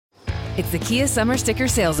It's the Kia Summer Sticker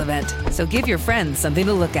Sales Event, so give your friends something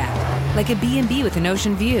to look at, like a B&B with an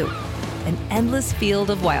ocean view, an endless field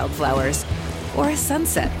of wildflowers, or a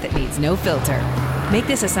sunset that needs no filter. Make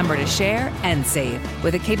this a summer to share and save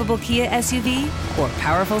with a capable Kia SUV or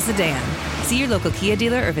powerful sedan. See your local Kia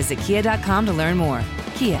dealer or visit kia.com to learn more.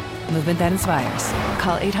 Kia, movement that inspires.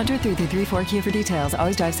 Call 800-3334-KIA for details.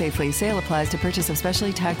 Always drive safely. Sale applies to purchase of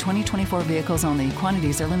specially tagged 2024 vehicles only.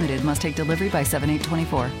 Quantities are limited. Must take delivery by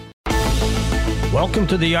 7/8/24. Welcome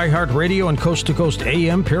to the iHeartRadio and Coast to Coast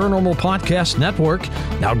AM Paranormal Podcast Network.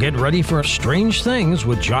 Now get ready for Strange Things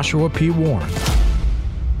with Joshua P. Warren.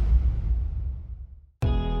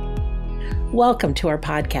 Welcome to our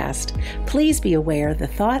podcast. Please be aware the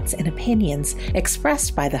thoughts and opinions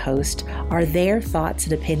expressed by the host are their thoughts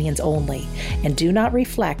and opinions only and do not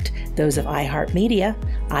reflect those of iHeartMedia,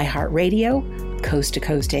 iHeartRadio, Coast to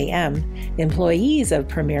Coast AM, employees of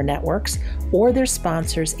Premier Networks, or their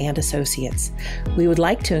sponsors and associates. We would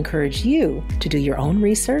like to encourage you to do your own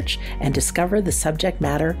research and discover the subject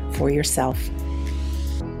matter for yourself.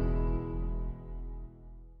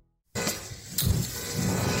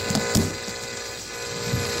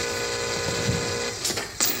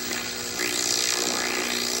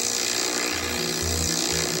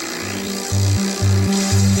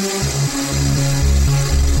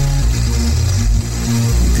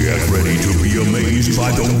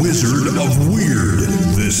 By the Wizard of Weird.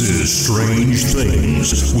 This is Strange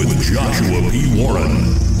Things with Joshua P.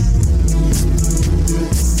 Warren.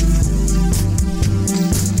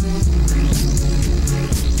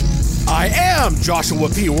 I am Joshua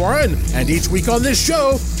P. Warren, and each week on this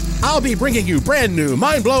show, I'll be bringing you brand new,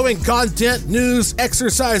 mind-blowing content, news,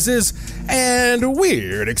 exercises, and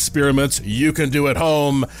weird experiments you can do at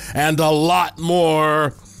home, and a lot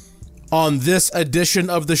more. On this edition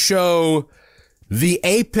of the show, the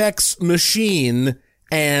Apex Machine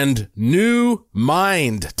and new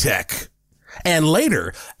mind tech. And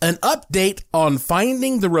later, an update on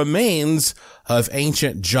finding the remains of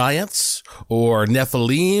ancient giants or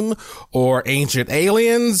Nephilim or ancient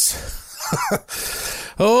aliens.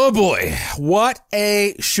 Oh boy, what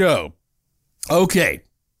a show. Okay,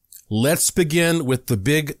 let's begin with the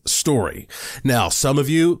big story. Now, some of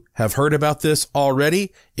you have heard about this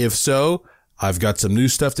already. If so, I've got some new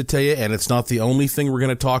stuff to tell you, and it's not the only thing we're going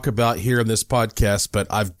to talk about here in this podcast, but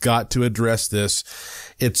I've got to address this.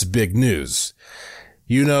 It's big news.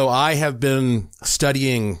 You know, I have been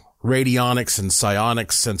studying radionics and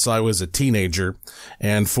psionics since I was a teenager,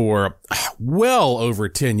 and for well over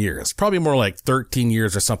 10 years, probably more like 13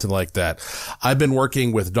 years or something like that, I've been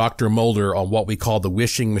working with Dr. Mulder on what we call the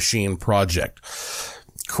Wishing Machine Project.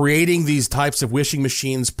 Creating these types of wishing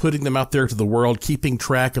machines, putting them out there to the world, keeping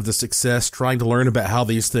track of the success, trying to learn about how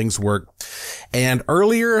these things work. And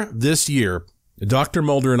earlier this year, Dr.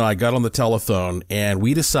 Mulder and I got on the telephone and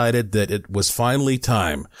we decided that it was finally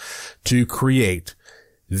time to create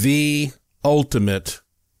the ultimate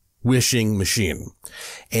wishing machine.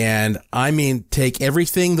 And I mean, take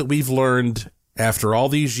everything that we've learned after all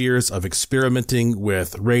these years of experimenting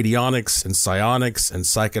with radionics and psionics and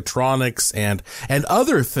psychotronics and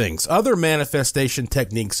other things, other manifestation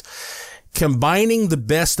techniques, combining the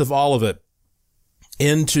best of all of it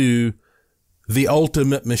into the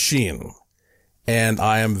ultimate machine. And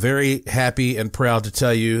I am very happy and proud to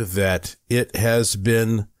tell you that it has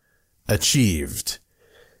been achieved.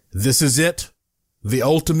 This is it, the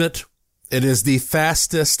ultimate. It is the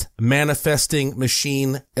fastest manifesting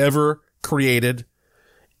machine ever created.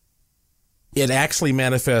 It actually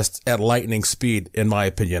manifests at lightning speed, in my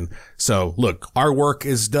opinion. So look, our work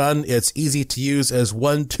is done. It's easy to use as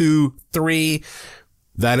 1, 2, 3.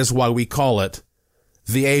 That is why we call it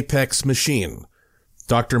the Apex Machine.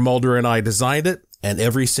 Dr. Mulder and I designed it, and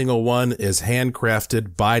every single one is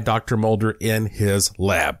handcrafted by Dr. Mulder in his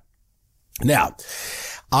lab. Now,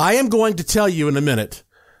 I am going to tell you in a minute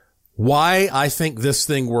why I think this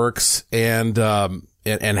thing works and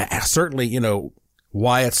certainly, you know,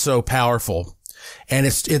 why it's so powerful. And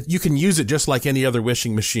you can use it just like any other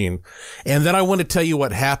wishing machine. And then I want to tell you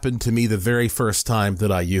what happened to me the very first time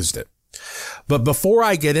that I used it. But before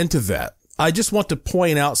I get into that, I just want to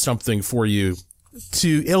point out something for you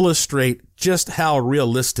to illustrate just how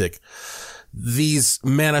realistic these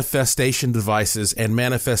manifestation devices and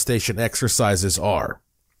manifestation exercises are.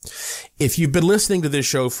 If you've been listening to this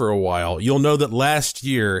show for a while, you'll know that last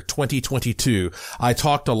year, 2022, I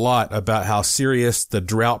talked a lot about how serious the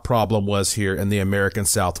drought problem was here in the American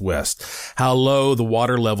Southwest, how low the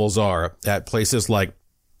water levels are at places like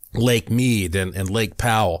Lake Mead and Lake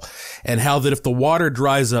Powell, and how that if the water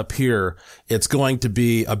dries up here, it's going to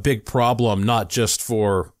be a big problem, not just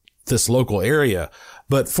for this local area,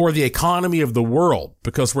 but for the economy of the world,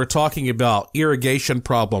 because we're talking about irrigation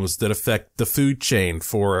problems that affect the food chain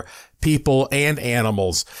for people and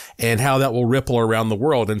animals and how that will ripple around the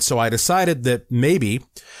world. And so I decided that maybe,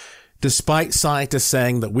 despite scientists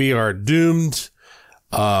saying that we are doomed,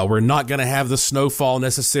 we're not going to have the snowfall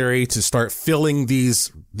necessary to start filling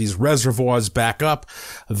these reservoirs back up,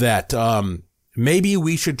 that maybe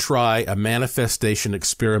we should try a manifestation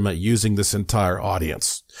experiment using this entire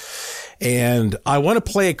audience. And I want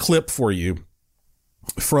to play a clip for you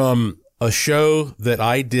from a show that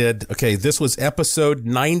I did. Okay, this was episode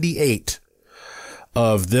 98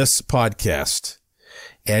 of this podcast,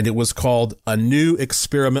 and it was called A New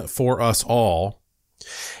Experiment for Us All.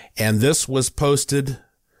 And this was posted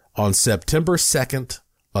on September 2nd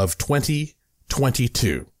of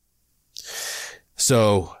 2022.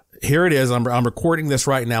 So here it is. I'm recording this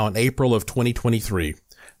right now in April of 2023.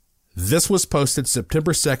 This was posted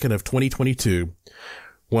September 2nd of 2022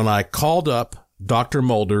 when I called up Dr.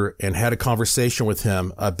 Mulder and had a conversation with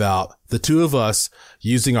him about the two of us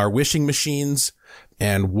using our wishing machines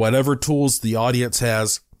and whatever tools the audience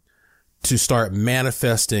has to start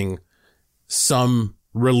manifesting some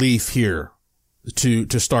relief here,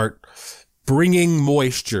 to start bringing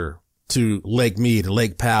moisture to Lake Mead,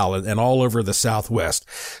 Lake Powell, and all over the Southwest.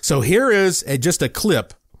 So here is just a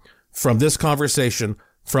clip from this conversation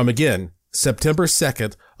from, again, September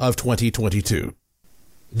 2nd of 2022.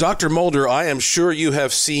 Dr. Mulder, I am sure you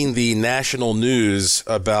have seen the national news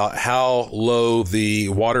about how low the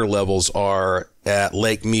water levels are at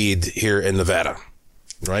Lake Mead here in Nevada,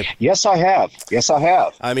 right? Yes, I have.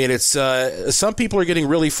 I mean, it's some people are getting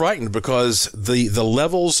really frightened because the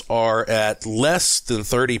levels are at less than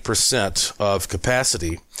 30% of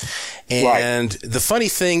capacity. And the funny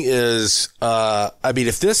thing is, I mean,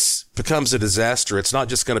 if this becomes a disaster, it's not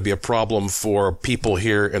just going to be a problem for people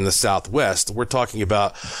here in the Southwest. We're talking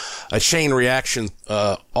about a chain reaction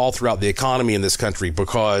all throughout the economy in this country,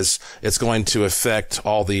 because it's going to affect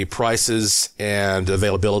all the prices and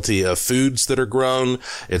availability of foods that are grown.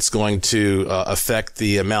 It's going to affect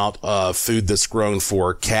the amount of food that's grown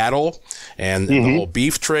for cattle and the whole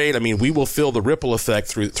beef trade. I mean, we will feel the ripple effect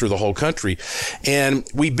through the whole country. And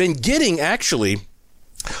we've been getting actually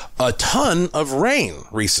a ton of rain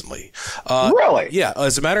recently. Really? Yeah.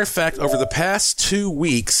 As a matter of fact, over the past 2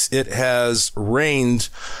 weeks, it has rained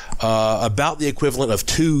about the equivalent of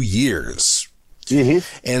 2 years.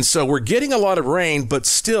 And so we're getting a lot of rain, but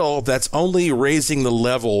still that's only raising the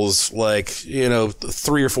levels like,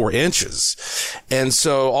 3 or 4 inches. And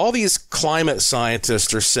so all these climate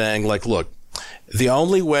scientists are saying, like, look, the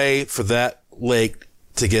only way for that lake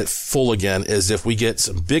to get full again is if we get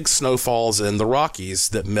some big snowfalls in the Rockies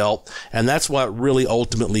that melt, and that's what really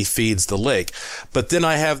ultimately feeds the lake. But then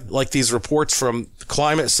I have like these reports from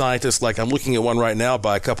climate scientists, like I'm looking at one right now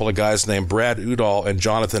by a couple of guys named Brad Udall and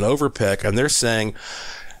Jonathan Overpeck, and they're saying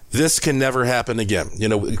this can never happen again.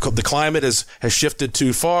 The climate has shifted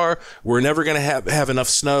too far. We're never going to have enough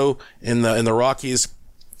snow in the Rockies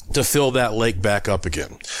to fill that lake back up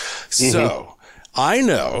again. So I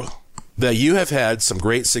know that you have had some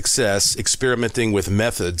great success experimenting with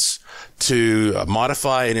methods to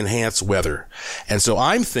modify and enhance weather. And so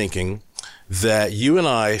I'm thinking that you and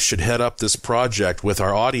I should head up this project with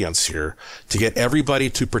our audience here to get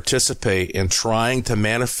everybody to participate in trying to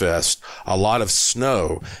manifest a lot of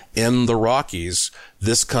snow in the Rockies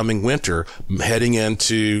this coming winter, heading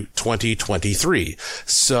into 2023.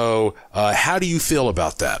 So how do you feel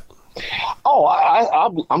about that? Oh,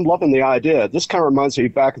 I'm loving the idea. This kind of reminds me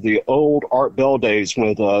back of the old Art Bell days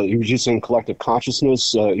when he was using collective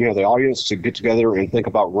consciousness, the audience to get together and think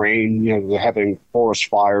about rain, having forest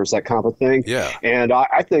fires, that kind of thing. Yeah. And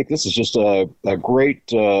I think this is just a great,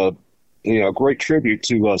 great tribute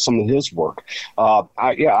to some of his work.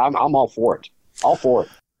 I'm all for it. All for it.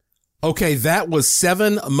 Okay, that was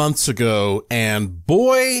 7 months ago, and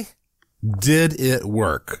boy, did it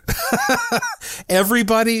work.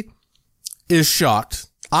 Everybody is shocked.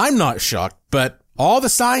 I'm not shocked, but all the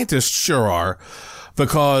scientists sure are,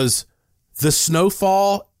 because the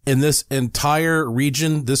snowfall in this entire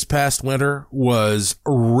region this past winter was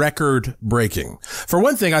record breaking. For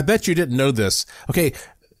one thing, I bet you didn't know this. Okay,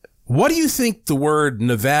 what do you think the word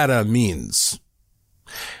Nevada means?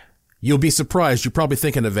 You'll be surprised. You probably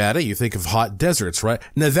think of Nevada, you think of hot deserts, right?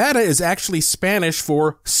 Nevada is actually Spanish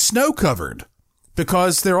for snow-covered,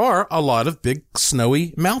 because there are a lot of big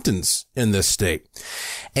snowy mountains in this state.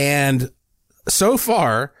 And so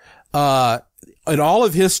far, in all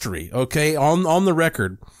of history, okay, on the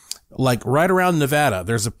record, like right around Nevada,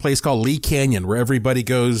 there's a place called Lee Canyon where everybody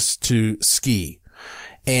goes to ski.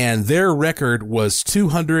 and their record was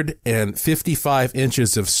 255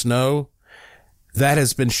 inches of snow. That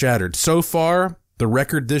has been shattered. So far, the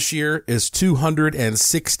record this year is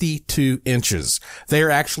 262 inches. They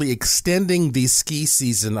are actually extending the ski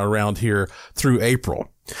season around here through April.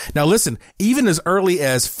 Now listen, even as early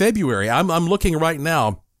as February, I'm looking right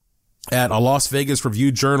now at a Las Vegas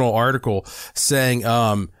Review-Journal article saying,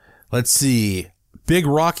 let's see, Big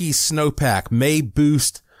Rocky snowpack may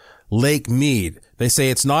boost Lake Mead. They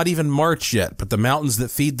say it's not even March yet, but the mountains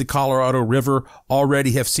that feed the Colorado River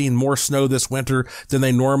already have seen more snow this winter than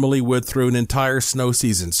they normally would through an entire snow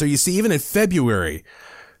season. So you see, even in February,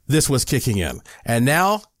 this was kicking in. And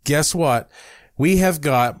now, guess what? We have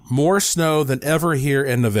got more snow than ever here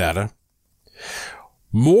in Nevada.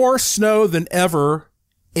 More snow than ever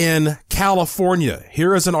in California.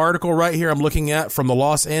 Here is an article right here I'm looking at from the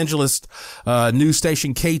Los Angeles news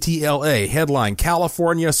station KTLA. Headline,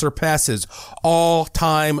 California surpasses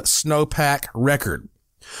all-time snowpack record.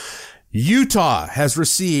 Utah has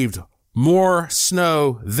received more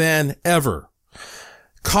snow than ever.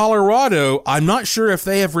 Colorado, I'm not sure if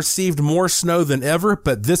they have received more snow than ever,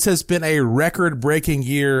 but this has been a record-breaking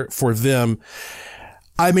year for them.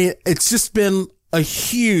 I mean, it's just been a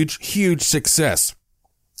huge, huge success.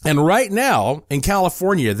 And right now in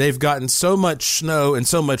California, they've gotten so much snow and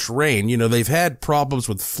so much rain. You know, they've had problems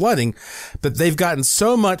with flooding, but they've gotten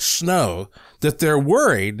so much snow that they're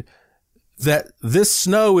worried that this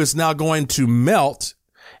snow is now going to melt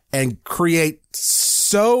and create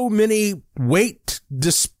so many weight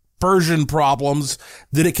dispersion problems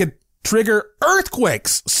that it could trigger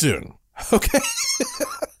earthquakes soon. Okay.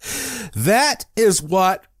 That is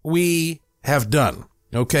what we have done.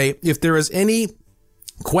 Okay. If there is any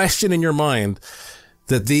question in your mind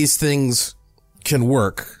that these things can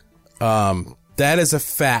work, that is a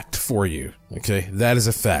fact for you. Okay. That is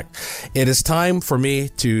a fact. It is time for me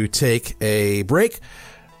to take a break.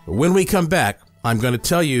 When we come back, I'm going to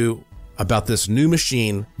tell you about this new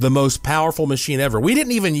machine, the most powerful machine ever. We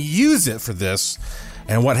didn't even use it for this,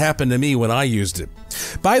 and what happened to me when I used it.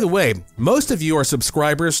 By the way, most of you are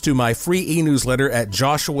subscribers to my free e-newsletter at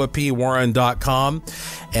joshuapwarren.com.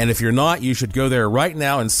 And if you're not, you should go there right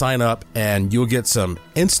now and sign up, and you'll get some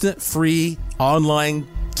instant free online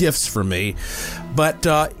gifts from me. But,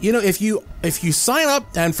 if you sign up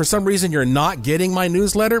and for some reason you're not getting my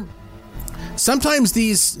newsletter, sometimes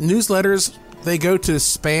these newsletters, they go to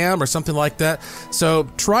spam or something like that. So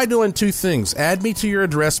try doing two things. Add me to your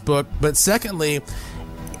address book. But secondly,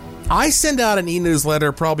 I send out an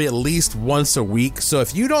e-newsletter probably at least once a week. So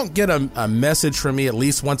if you don't get a message from me at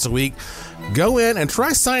least once a week, go in and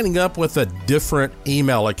try signing up with a different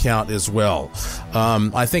email account as well.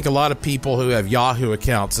 I think a lot of people who have Yahoo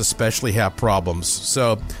accounts especially have problems.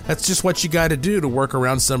 So that's just what you got to do to work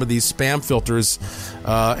around some of these spam filters.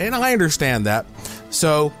 And I understand that.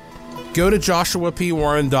 So go to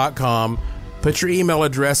joshuapwarren.com, put your email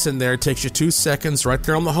address in there. It takes you 2 seconds. Right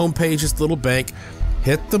there on the homepage is the little bank.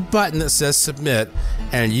 Hit the button that says submit,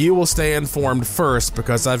 and you will stay informed first,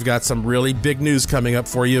 because I've got some really big news coming up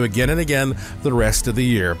for you again and again the rest of the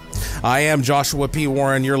year. I am Joshua P.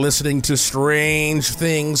 Warren. You're listening to Strange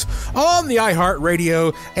Things on the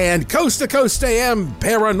iHeartRadio and Coast to Coast AM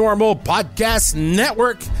Paranormal Podcast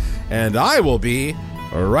Network, and I will be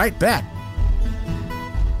right back.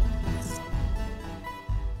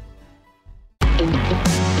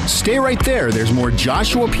 Stay right there. There's more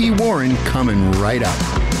Joshua P. Warren coming right up.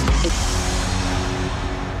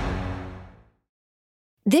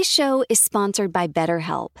 This show is sponsored by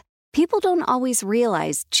BetterHelp. People don't always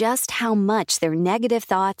realize just how much their negative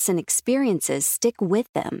thoughts and experiences stick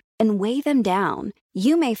with them and weigh them down.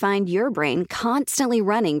 You may find your brain constantly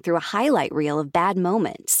running through a highlight reel of bad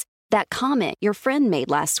moments. That comment your friend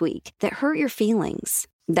made last week that hurt your feelings.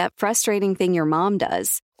 That frustrating thing your mom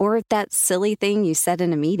does, or that silly thing you said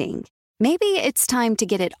in a meeting. Maybe it's time to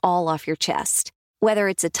get it all off your chest. Whether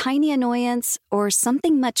it's a tiny annoyance or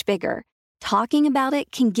something much bigger, talking about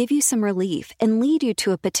it can give you some relief and lead you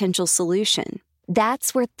to a potential solution.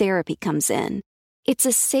 That's where therapy comes in. It's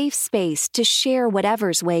a safe space to share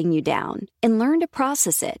whatever's weighing you down and learn to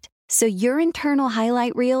process it, so your internal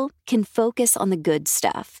highlight reel can focus on the good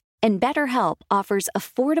stuff. And BetterHelp offers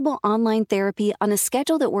affordable online therapy on a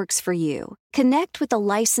schedule that works for you. Connect with a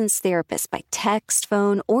licensed therapist by text,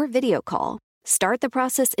 phone, or video call. Start the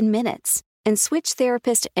process in minutes and switch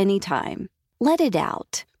therapist anytime. Let it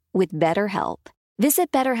out with BetterHelp.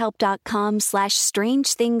 Visit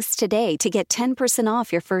BetterHelp.com/strangethings today to get 10%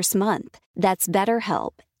 off your first month. That's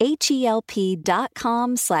BetterHelp,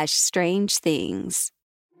 HELP.com/strangethings.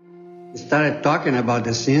 We started talking about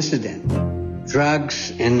this incident.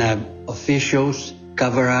 Drugs and officials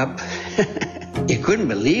cover-up. You couldn't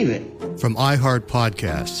believe it. From iHeart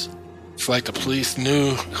Podcasts. It's like the police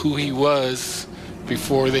knew who he was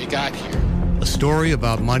before they got here. A story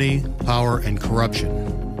about money, power, and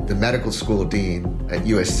corruption. The medical school dean at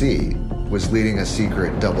USC was leading a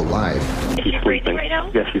secret double life. She's breathing right now?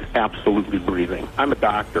 Yes, she's absolutely breathing. I'm a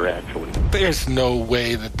doctor, actually. There's no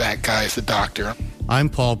way that guy's a doctor. I'm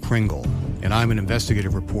Paul Pringle, and I'm an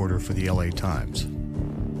investigative reporter for the LA Times.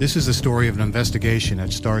 This is the story of an investigation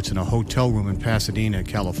that starts in a hotel room in Pasadena,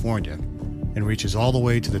 California, and reaches all the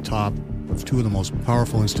way to the top of two of the most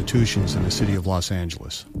powerful institutions in the city of Los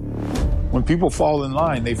Angeles. When people fall in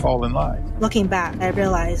line, they fall in line. Looking back, I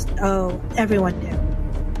realized, everyone knew.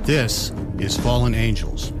 This is Fallen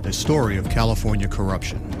Angels, the story of California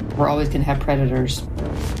corruption. We're always going to have predators.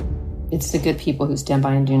 It's the good people who stand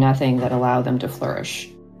by and do nothing that allow them to flourish.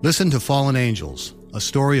 Listen to Fallen Angels, a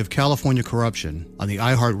story of California corruption on the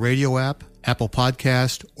iHeartRadio app, Apple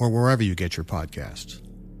Podcast, or wherever you get your podcasts.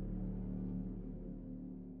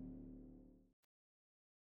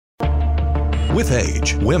 With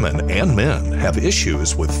age, women and men have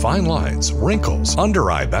issues with fine lines, wrinkles,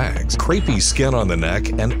 under-eye bags, crepey skin on the neck,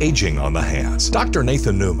 and aging on the hands. Dr.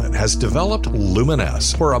 Nathan Newman has developed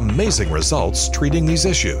Lumin-S for amazing results treating these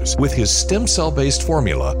issues with his stem cell-based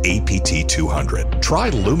formula, APT200. Try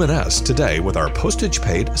Lumin-S today with our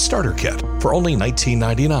postage-paid starter kit for only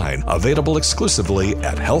 $19.99, available exclusively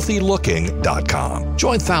at HealthyLooking.com.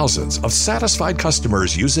 Join thousands of satisfied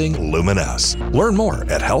customers using Lumin-S. Learn more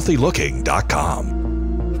at HealthyLooking.com. We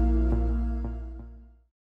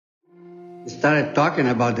started talking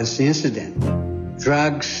about this incident.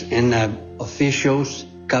 Drugs and officials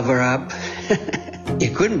cover up.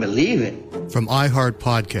 You couldn't believe it. From iHeart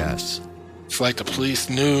Podcasts. It's like the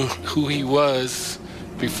police knew who he was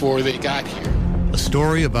before they got here. A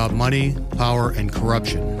story about money, power, and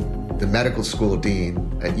corruption. The medical school dean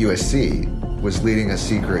at USC was leading a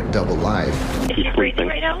secret double life. She's breathing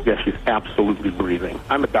right now? Yes, she's absolutely breathing.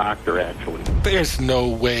 I'm a doctor, actually. There's no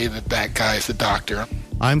way that guy's a doctor.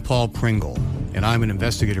 I'm Paul Pringle, and I'm an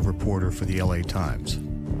investigative reporter for the LA Times.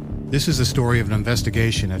 This is the story of an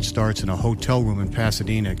investigation that starts in a hotel room in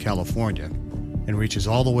Pasadena, California, and reaches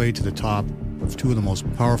all the way to the top of two of the most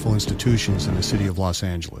powerful institutions in the city of Los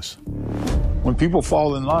Angeles. When people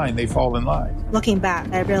fall in line, they fall in line. Looking back,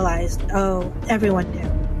 I realized, everyone knew.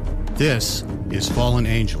 This is Fallen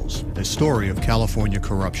Angels, the story of California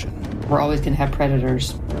corruption. We're always going to have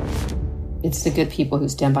predators. It's the good people who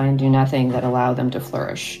stand by and do nothing that allow them to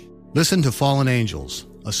flourish. Listen to Fallen Angels,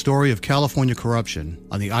 a story of California corruption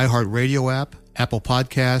on the iHeartRadio app, Apple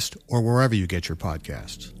Podcast, or wherever you get your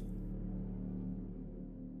podcasts.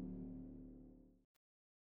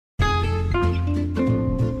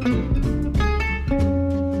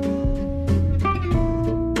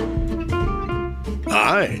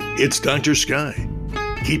 Hi, it's Dr. Sky.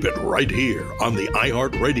 Keep it right here on the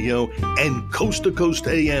iHeartRadio and Coast to Coast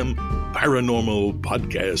AM Paranormal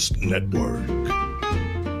Podcast Network.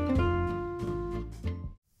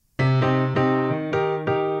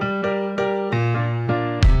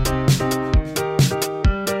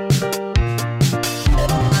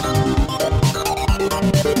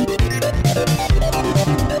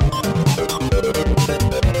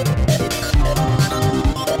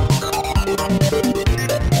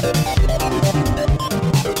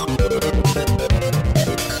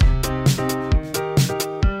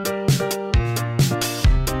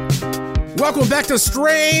 Welcome back to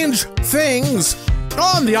Strange Things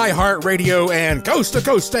on the iHeartRadio and Coast to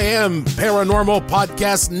Coast AM Paranormal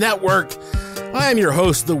Podcast Network. I am your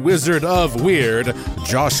host, the Wizard of Weird,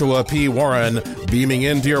 Joshua P. Warren, beaming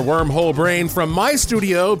into your wormhole brain from my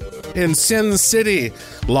studio in Sin City,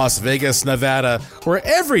 Las Vegas, Nevada, where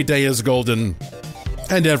every day is golden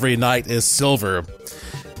and every night is silver.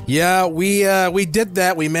 Yeah, we did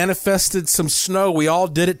that. We manifested some snow. We all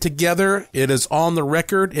did it together. It is on the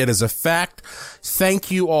record. It is a fact.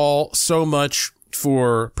 Thank you all so much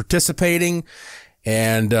for participating.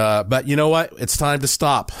 And, but you know what? It's time to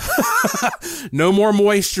stop. No more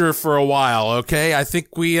moisture for a while. Okay. I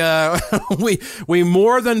think we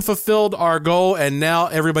more than fulfilled our goal. And now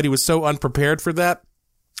everybody was so unprepared for that.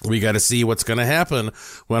 We got to see what's going to happen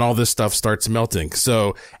when all this stuff starts melting.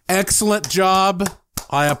 So excellent job.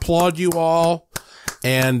 I applaud you all.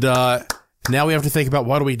 And, now we have to think about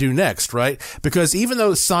what do we do next, right? Because even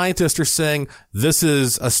though scientists are saying this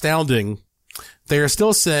is astounding, they are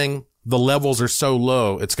still saying the levels are so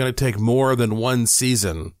low, it's going to take more than one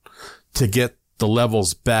season to get the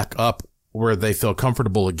levels back up where they feel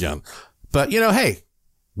comfortable again. But, hey,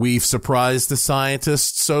 we've surprised the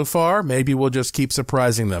scientists so far. Maybe we'll just keep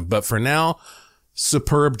surprising them. But for now,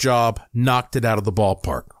 superb job, knocked it out of the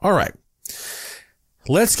ballpark. All right.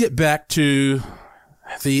 Let's get back to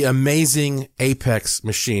the amazing Apex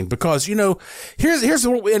machine, because, you know, here's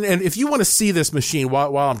what, and if you want to see this machine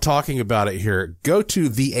while I'm talking about it here, go to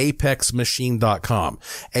theapexmachine.com.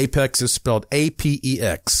 Apex is spelled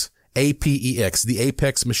APEX,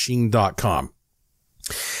 theapexmachine.com.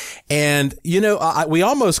 And, you know, we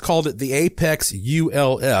almost called it the Apex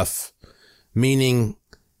ULF, meaning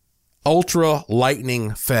ultra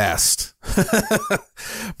lightning fast.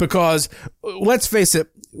 Because let's face it,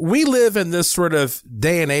 we live in this sort of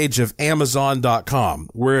day and age of Amazon.com,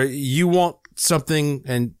 where you want something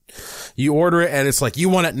and you order it and it's like, you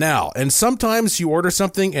want it now. And sometimes you order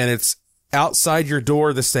something and it's outside your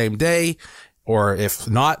door the same day, or if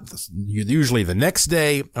not, usually the next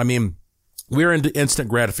day. I mean, we're into instant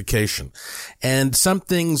gratification. And some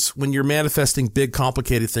things, when you're manifesting big,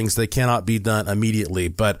 complicated things, they cannot be done immediately,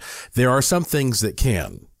 but there are some things that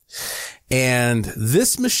can. And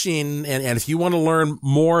this machine, and if you want to learn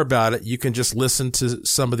more about it, you can just listen to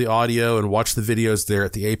some of the audio and watch the videos there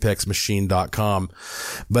at theapexmachine.com.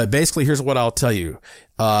 But basically, here's what I'll tell you.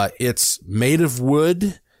 It's made of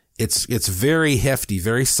wood. It's very hefty,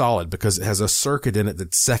 very solid, because it has a circuit in it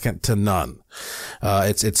that's second to none.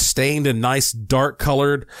 It's stained in nice dark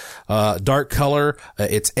color.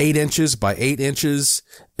 It's 8 inches by 8 inches.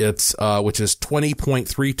 It's, which is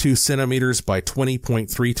 20.32 centimeters by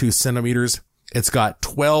 20.32 centimeters. It's got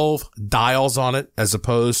 12 dials on it, as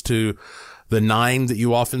opposed to the 9 that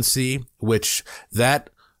you often see, which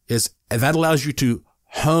that allows you to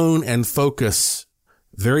hone and focus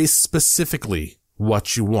very specifically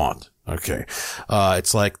what you want. Okay.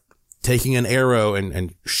 It's like taking an arrow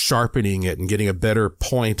and sharpening it and getting a better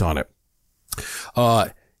point on it.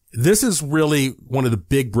 This is really one of the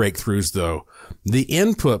big breakthroughs, though. The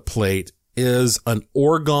input plate is an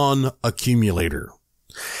orgone accumulator.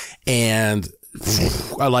 And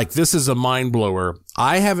this is a mind blower.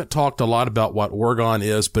 I haven't talked a lot about what orgone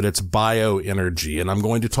is, but it's bioenergy. And I'm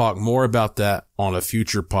going to talk more about that on a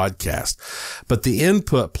future podcast. But the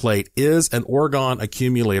input plate is an orgone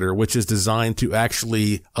accumulator, which is designed to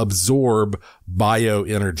actually absorb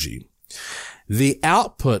bioenergy. The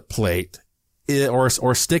output plate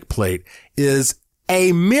or stick plate is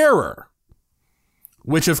a mirror,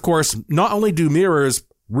 which of course, not only do mirrors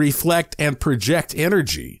reflect and project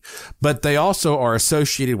energy, but they also are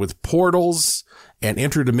associated with portals and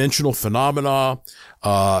interdimensional phenomena.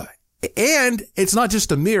 And it's not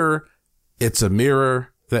just a mirror. It's a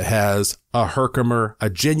mirror that has a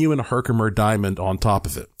genuine Herkimer diamond on top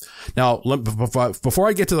of it. Now, before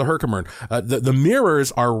I get to the Herkimer, the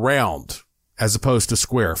mirrors are round as opposed to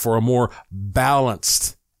square for a more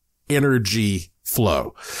balanced energy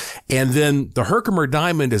flow. And then the Herkimer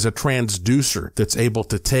diamond is a transducer that's able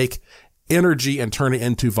to take energy and turn it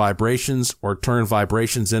into vibrations, or turn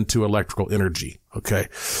vibrations into electrical energy. Okay.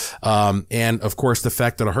 And of course, the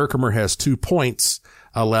fact that a Herkimer has 2 points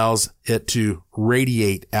allows it to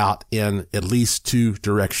radiate out in at least 2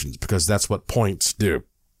 directions, because that's what points do.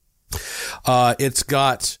 It's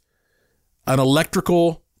got an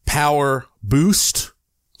electrical power boost.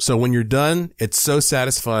 So when you're done, it's so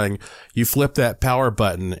satisfying. You flip that power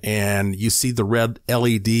button and you see the red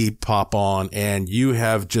LED pop on, and you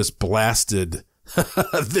have just blasted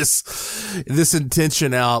this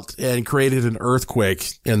intention out and created an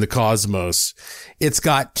earthquake in the cosmos. It's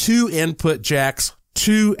got 2 input jacks,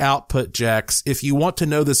 2 output jacks. If you want to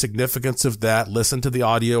know the significance of that, listen to the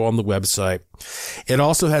audio on the website. It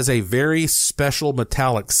also has a very special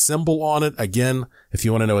metallic symbol on it. Again, if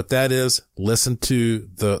you want to know what that is, listen to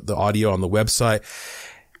the audio on the website.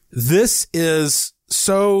 This is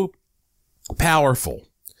so powerful.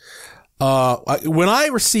 When I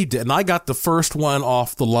received it, and I got the first one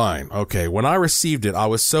off the line, okay, when I received it, I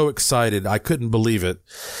was so excited. I couldn't believe it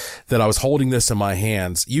that I was holding this in my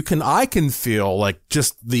hands. I can feel like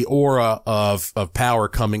just the aura of power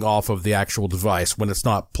coming off of the actual device when it's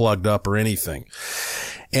not plugged up or anything.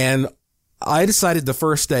 And I decided the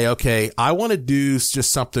first day, okay, I want to do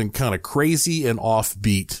just something kind of crazy and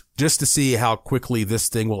offbeat, just to see how quickly this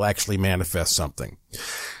thing will actually manifest something.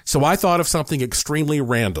 So I thought of something extremely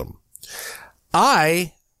random.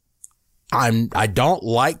 I don't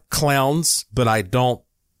like clowns, but I don't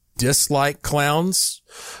dislike clowns.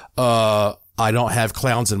 I don't have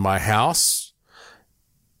clowns in my house,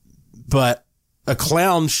 but a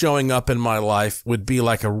clown showing up in my life would be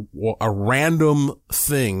like a random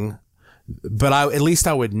thing, but at least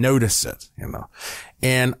I would notice it,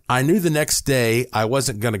 and I knew the next day I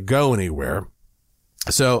wasn't going to go anywhere.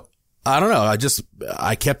 So I don't know.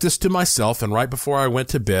 I kept this to myself, and right before I went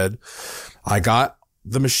to bed, I got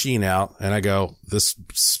the machine out and I go, this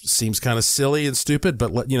seems kind of silly and stupid,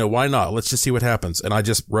 but why not? Let's just see what happens. And I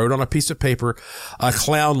just wrote on a piece of paper, a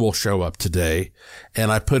clown will show up today.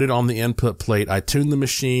 And I put it on the input plate. I tuned the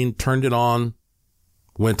machine, turned it on,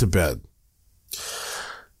 went to bed.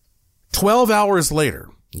 12 hours later.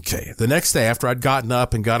 Okay. The next day after I'd gotten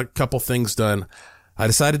up and got a couple things done, I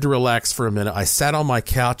decided to relax for a minute. I sat on my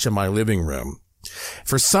couch in my living room.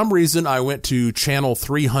 For some reason, I went to channel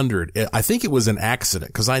 300. I think it was an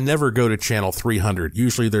accident because I never go to channel 300.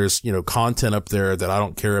 Usually there's, content up there that I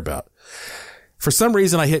don't care about. For some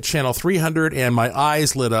reason, I hit channel 300 and my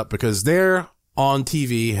eyes lit up because there on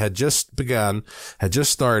TV had just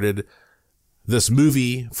started this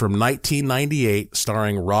movie from 1998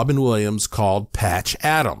 starring Robin Williams called Patch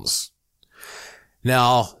Adams.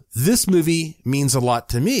 Now, this movie means a lot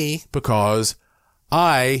to me because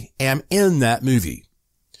I am in that movie.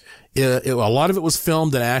 A lot of it was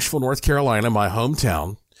filmed in Asheville, North Carolina, my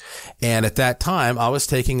hometown. And at that time, I was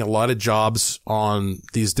taking a lot of jobs on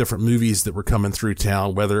these different movies that were coming through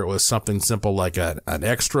town, whether it was something simple like an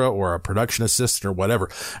extra or a production assistant or whatever.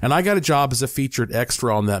 And I got a job as a featured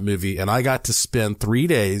extra on that movie, and I got to spend 3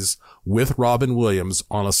 days with Robin Williams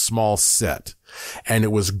on a small set. And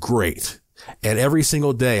it was great. And every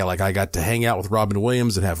single day, I got to hang out with Robin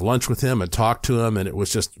Williams and have lunch with him and talk to him. And it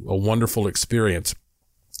was just a wonderful experience.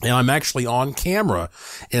 And I'm actually on camera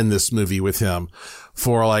in this movie with him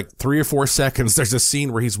for 3 or 4 seconds. There's a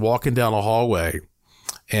scene where he's walking down a hallway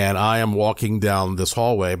and I am walking down this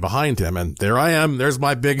hallway behind him. And there I am. There's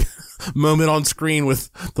my big moment on screen with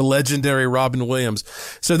the legendary Robin Williams.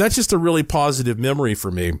 So that's just a really positive memory for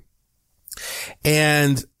me.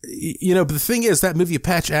 And, but the thing is, that movie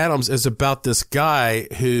Patch Adams is about this guy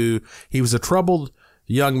he was a troubled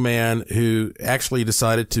young man who actually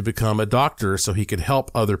decided to become a doctor so he could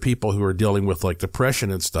help other people who were dealing with depression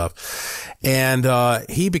and stuff. And,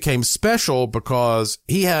 he became special because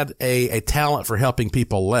he had a talent for helping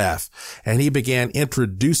people laugh. And he began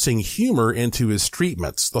introducing humor into his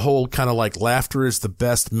treatments. The whole kind of laughter is the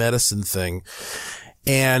best medicine thing.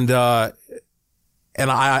 And I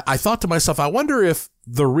thought to myself, I wonder if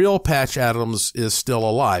the real Patch Adams is still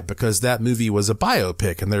alive, because that movie was a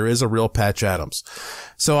biopic and there is a real Patch Adams.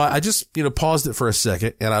 So I just, paused it for a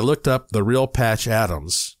second and I looked up the real Patch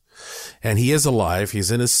Adams, and he is alive. He's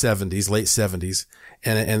in his 70s, late 70s.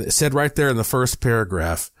 And it said right there in the first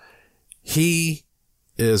paragraph, he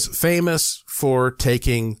is famous for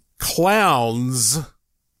taking clowns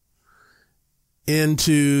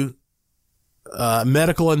into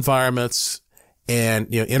medical environments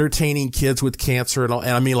and, entertaining kids with cancer and all.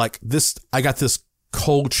 And I mean, this, I got this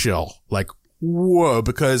cold chill, whoa,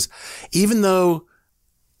 because even though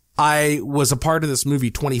I was a part of this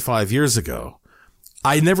movie 25 years ago,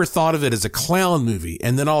 I never thought of it as a clown movie.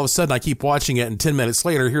 And then all of a sudden I keep watching it, and 10 minutes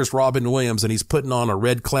later, here's Robin Williams and he's putting on a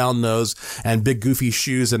red clown nose and big goofy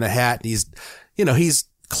shoes and a hat. And he's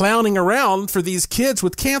clowning around for these kids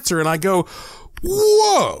with cancer. And I go,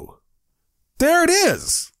 whoa, there it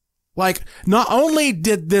is. Not only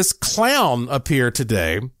did this clown appear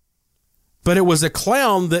today, but it was a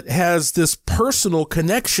clown that has this personal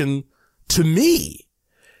connection to me.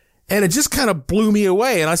 And it just kind of blew me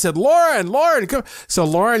away. And I said, Lauren, come. So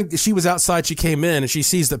Lauren, she was outside. She came in and she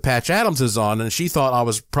sees that Patch Adams is on, and she thought I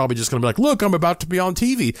was probably just going to be look, I'm about to be on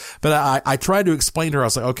TV. But I tried to explain to her. I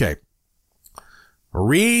was like, okay,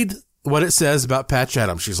 read what it says about Patch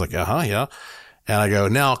Adams. She's like, yeah. And I go,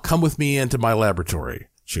 now come with me into my laboratory.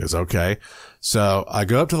 She goes, okay. So I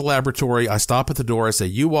go up to the laboratory. I stop at the door. I say,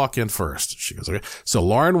 you walk in first. She goes, okay. So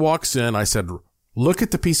Lauren walks in. I said, look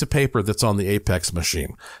at the piece of paper that's on the Apex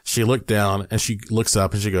machine. She looked down and she looks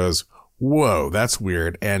up and she goes, whoa, that's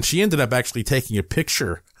weird. And she ended up actually taking a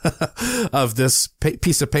picture of this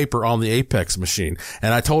piece of paper on the Apex machine.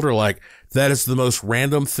 And I told her, that is the most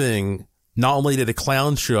random thing. Not only did a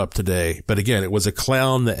clown show up today, but again, it was a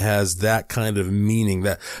clown that has that kind of meaning,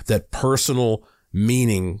 that personal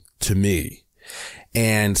meaning to me.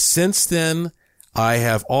 And since then, I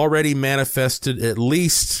have already manifested at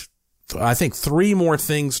least, I think, 3 more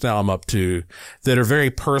things now I'm up to that are very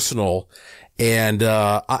personal. And,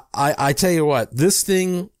 I tell you what, this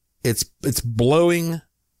thing, it's blowing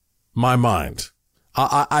my mind.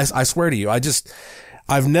 I swear to you,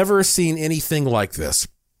 I've never seen anything like this.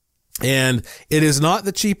 And it is not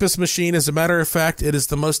the cheapest machine. As a matter of fact, it is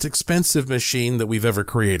the most expensive machine that we've ever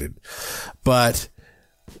created. But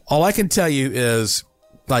all I can tell you is,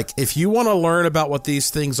 if you want to learn about what these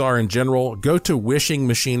things are in general, go to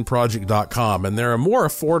wishingmachineproject.com. And there are more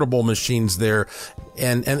affordable machines there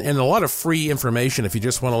and a lot of free information if you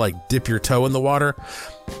just want to dip your toe in the water.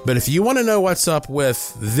 But if you want to know what's up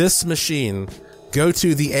with this machine, go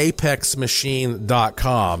to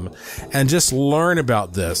theapexmachine.com and just learn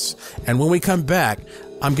about this. And when we come back,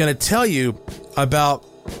 I'm going to tell you about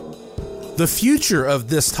the future of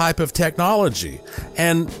this type of technology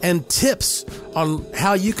and tips on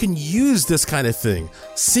how you can use this kind of thing,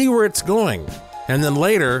 see where it's going, and then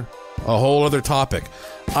later, a whole other topic.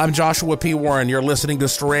 I'm Joshua P. Warren. You're listening to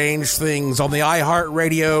Strange Things on the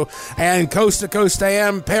iHeartRadio and Coast to Coast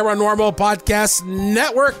AM Paranormal Podcast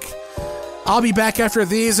Network. I'll be back after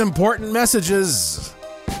these important messages.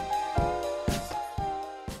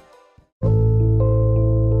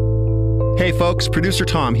 Hey folks, producer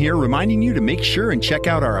Tom here, reminding you to make sure and check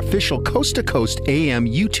out our official Coast to Coast AM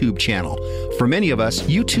YouTube channel. For many of us,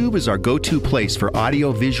 YouTube is our go-to place for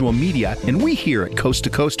audio-visual media, and we here at Coast to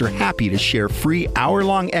Coast are happy to share free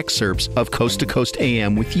hour-long excerpts of Coast to Coast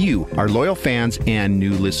AM with you, our loyal fans and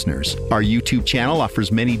new listeners. Our YouTube channel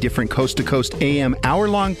offers many different Coast to Coast AM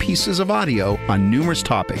hour-long pieces of audio on numerous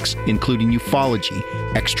topics, including ufology,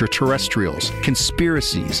 extraterrestrials,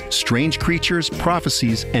 conspiracies, strange creatures,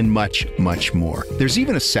 prophecies, and much more. There's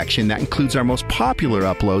even a section that includes our most popular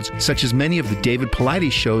uploads, such as many of the David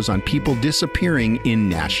Paulides shows on people disappearing in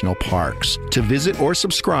national parks. To visit or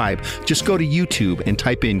subscribe, just go to YouTube and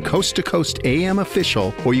type in Coast to Coast AM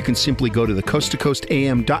Official, or you can simply go to the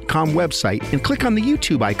coasttocoastam.com website and click on the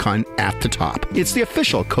YouTube icon at the top. It's the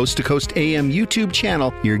official Coast to Coast AM YouTube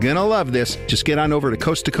channel. You're gonna love this. Just get on over to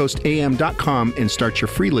coasttocoastam.com and start your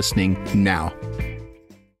free listening now.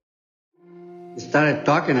 Started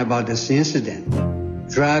talking about this incident.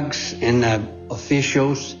 Drugs and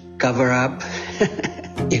officials cover up.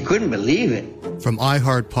 You couldn't believe it. From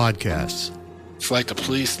iHeart Podcasts. It's like the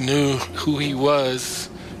police knew who he was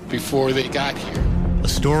before they got here. A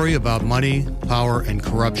story about money, power, and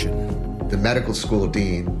corruption. The medical school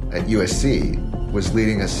dean at USC was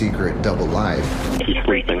leading a secret double life. She's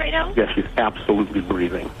breathing right now? Yes, she's absolutely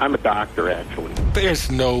breathing. I'm a doctor, actually. There's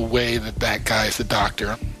no way that guy's a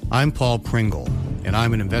doctor. I'm Paul Pringle, and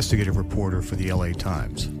I'm an investigative reporter for the LA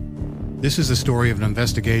Times. This is the story of an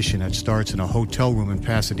investigation that starts in a hotel room in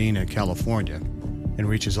Pasadena, California, and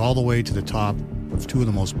reaches all the way to the top of two of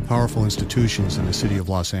the most powerful institutions in the city of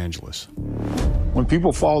Los Angeles. When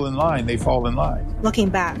people fall in line, they fall in line. Looking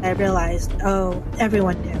back, I realized,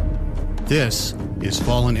 everyone knew. This is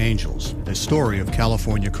Fallen Angels, a story of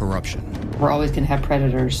California corruption. We're always going to have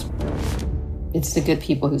predators. It's the good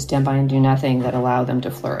people who stand by and do nothing that allow them to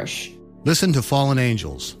flourish. Listen to Fallen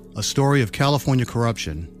Angels, a story of California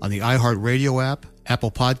corruption on the iHeartRadio app,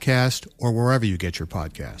 Apple Podcast, or wherever you get your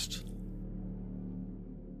podcasts.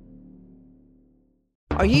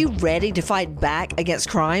 Are you ready to fight back against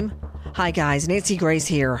crime? Hi guys, Nancy Grace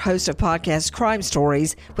here, host of podcast Crime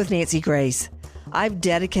Stories with Nancy Grace. I've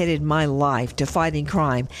dedicated my life to fighting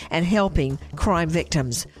crime and helping crime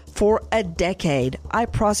victims. For a decade, I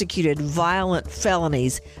prosecuted violent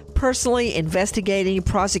felonies, personally investigating,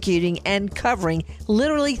 prosecuting, and covering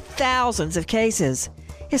literally thousands of cases.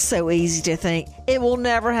 It's so easy to think it will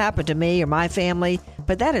never happen to me or my family,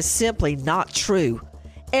 but that is simply not true.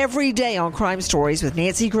 Every day on Crime Stories with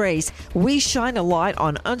Nancy Grace, we shine a light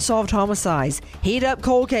on unsolved homicides, heat up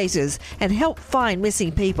cold cases, and help find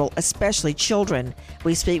missing people, especially children.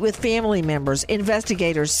 We speak with family members,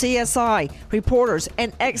 investigators, CSI, reporters,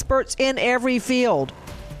 and experts in every field.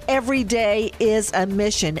 Every day is a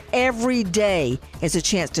mission. Every day is a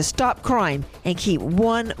chance to stop crime and keep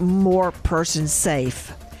one more person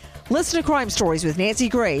safe. Listen to Crime Stories with Nancy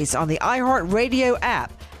Grace on the iHeartRadio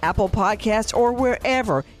app, Apple Podcasts, or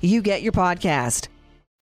wherever you get your podcast.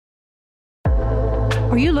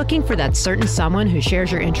 Are you looking for that certain someone who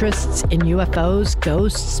shares your interests in UFOs,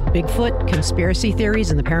 ghosts, Bigfoot, conspiracy theories,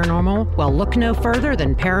 and the paranormal? Well, look no further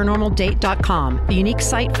than ParanormalDate.com, the unique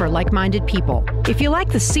site for like-minded people. If you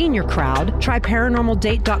like the senior crowd, try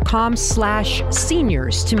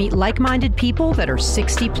ParanormalDate.com/seniors to meet like-minded people that are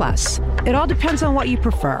 60 plus. It all depends on what you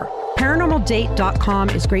prefer.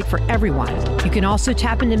 ParanormalDate.com is great for everyone. You can also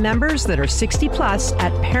tap into members that are 60 plus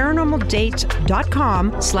at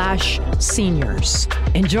ParanormalDate.com/seniors.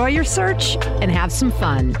 Enjoy your search and have some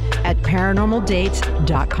fun at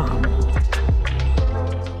ParanormalDate.com.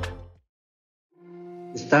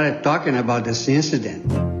 We started talking about this incident.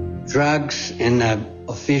 Drugs and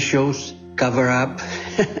officials cover up.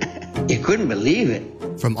 You couldn't believe it.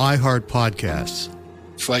 From iHeart Podcasts.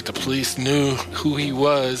 It's like the police knew who he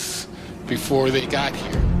was before they got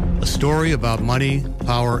here. A story about money,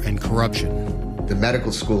 power, and corruption. The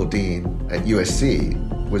medical school dean at USC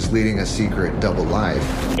was leading a secret double life.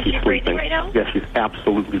 She's breathing right now? Yes, she's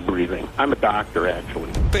absolutely breathing. I'm a doctor,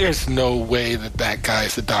 actually. There's no way that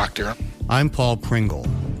guy's a doctor. I'm Paul Pringle,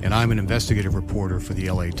 and I'm an investigative reporter for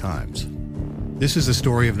the LA Times. This is the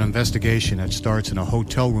story of an investigation that starts in a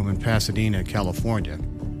hotel room in Pasadena, California,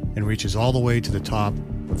 and reaches all the way to the top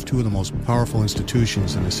of two of the most powerful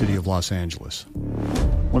institutions in the city of Los Angeles.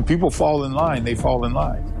 When people fall in line, they fall in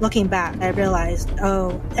line. Looking back, I realized,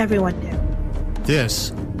 everyone knew.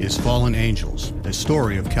 This is Fallen Angels, a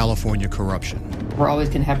story of California corruption. We're always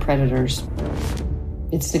going to have predators.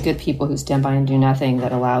 It's the good people who stand by and do nothing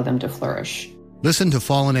that allow them to flourish. Listen to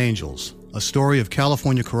Fallen Angels, a story of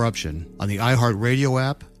California corruption on the iHeartRadio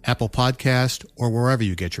app, Apple Podcast, or wherever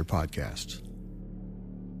you get your podcasts.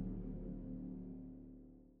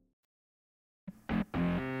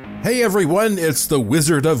 Hey everyone, it's the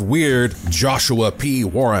Wizard of Weird, Joshua P.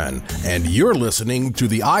 Warren, and you're listening to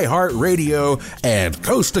the iHeartRadio and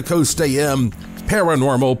Coast to Coast AM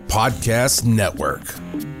Paranormal Podcast Network.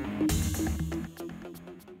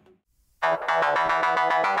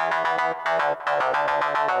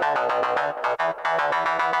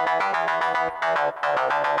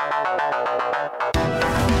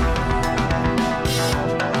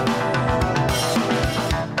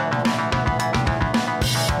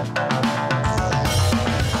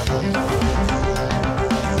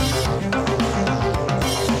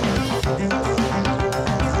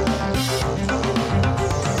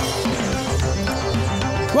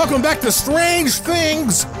 Welcome back to Strange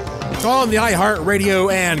Things on the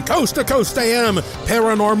iHeartRadio and Coast to Coast AM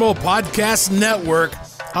Paranormal Podcast Network.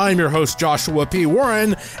 I'm your host, Joshua P.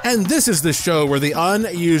 Warren, and this is the show where the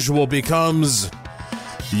unusual becomes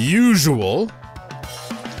usual.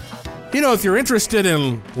 You know, if you're interested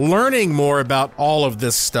in learning more about all of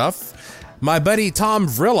this stuff, my buddy Tom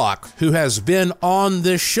Vrillock, who has been on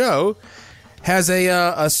this show, has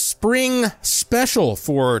a spring special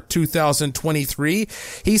for 2023.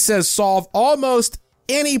 He says solve almost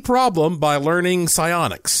any problem by learning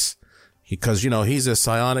psionics. Because, you know, he's a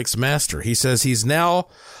psionics master. He says he's now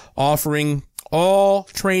offering all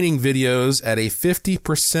training videos at a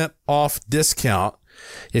 50% off discount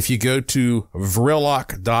if you go to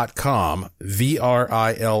Vrillock.com, VRILOCK,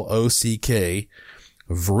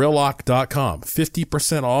 Vrillock.com,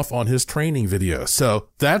 50% off on his training video. So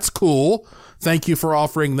that's cool. Thank you for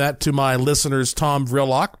offering that to my listeners, Tom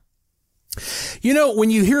Vrillock. You know,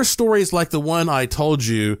 when you hear stories like the one I told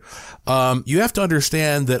you, you have to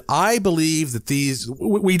understand that I believe that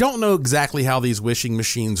we don't know exactly how these wishing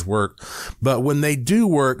machines work, but when they do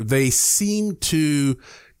work, they seem to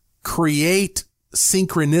create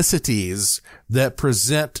synchronicities that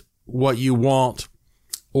present what you want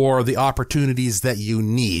or the opportunities that you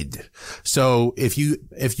need. So if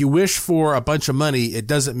you wish for a bunch of money, it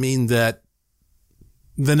doesn't mean that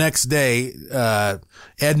the next day, Ed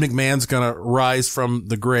McMahon's going to rise from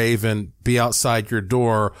the grave and be outside your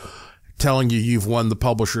door telling you you've won the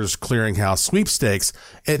Publishers Clearinghouse sweepstakes.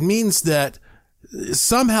 It means that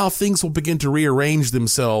somehow things will begin to rearrange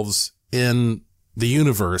themselves in the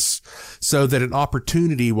universe so that an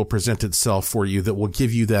opportunity will present itself for you that will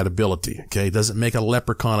give you that ability. Okay. It doesn't make a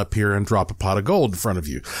leprechaun appear and drop a pot of gold in front of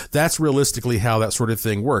you. That's realistically how that sort of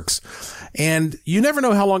thing works. And you never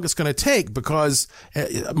know how long it's going to take because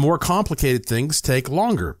more complicated things take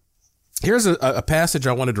longer. Here's a passage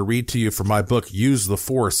I wanted to read to you from my book, Use the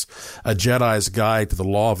Force, A Jedi's Guide to the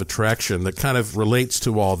Law of Attraction, that kind of relates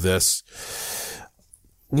to all this.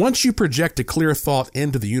 Once you project a clear thought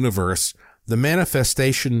into the universe, the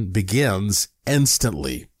manifestation begins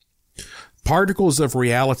instantly. Particles of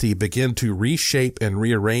reality begin to reshape and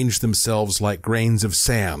rearrange themselves like grains of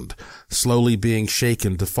sand, slowly being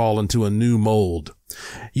shaken to fall into a new mold.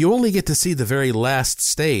 You only get to see the very last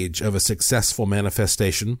stage of a successful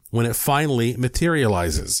manifestation when it finally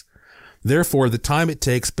materializes. Therefore, the time it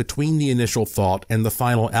takes between the initial thought and the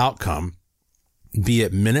final outcome, be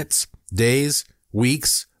it minutes, days,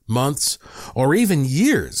 weeks, months, or even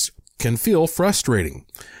years, can feel frustrating,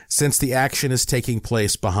 since the action is taking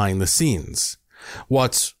place behind the scenes.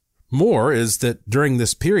 What's more is that during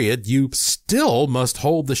this period, you still must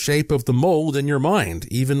hold the shape of the mold in your mind,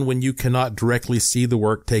 even when you cannot directly see the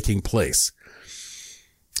work taking place.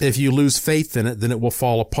 If you lose faith in it, then it will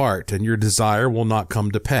fall apart, and your desire will not come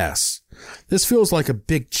to pass. This feels like a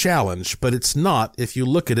big challenge, but it's not if you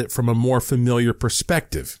look at it from a more familiar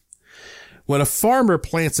perspective. When a farmer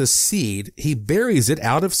plants a seed, he buries it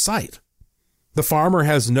out of sight. The farmer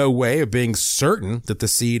has no way of being certain that the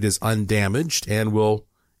seed is undamaged and will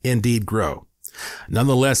indeed grow.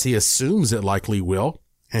 Nonetheless, he assumes it likely will,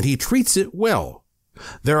 and he treats it well.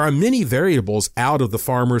 There are many variables out of the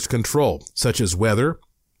farmer's control, such as weather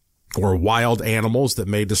or wild animals that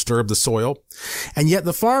may disturb the soil, and yet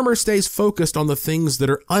the farmer stays focused on the things that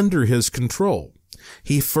are under his control.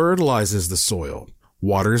 He fertilizes the soil,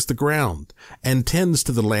 waters the ground, and tends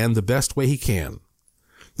to the land the best way he can.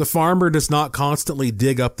 The farmer does not constantly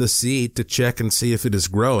dig up the seed to check and see if it is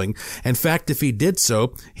growing. In fact, if he did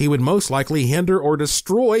so, he would most likely hinder or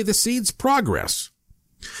destroy the seed's progress.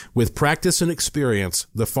 With practice and experience,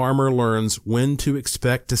 the farmer learns when to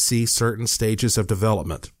expect to see certain stages of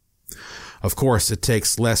development. Of course, it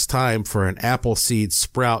takes less time for an apple seed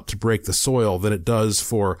sprout to break the soil than it does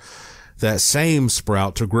for that same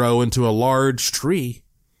sprout to grow into a large tree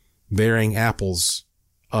bearing apples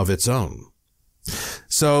of its own.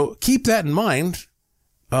 So keep that in mind.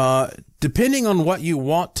 Depending on what you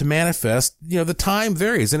want to manifest, the time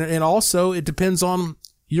varies. And also it depends on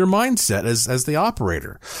your mindset as the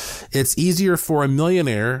operator. It's easier for a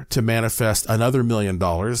millionaire to manifest another $1 million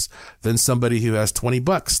than somebody who has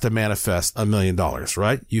 $20 to manifest $1 million,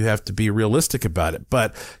 right? You have to be realistic about it.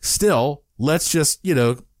 But still, let's just,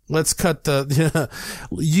 let's cut the,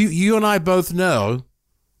 you and I both know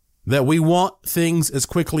that we want things as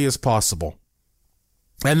quickly as possible.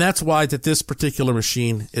 And that's why that this particular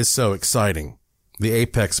machine is so exciting, the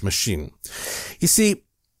Apex machine. You see,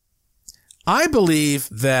 I believe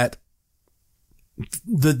that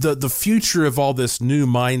the future of all this new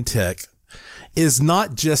mind tech is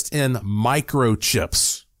not just in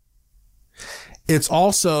microchips. It's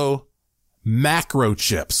also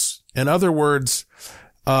macrochips. In other words,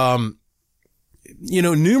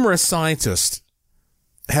 numerous scientists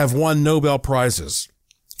have won Nobel Prizes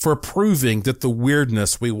for proving that the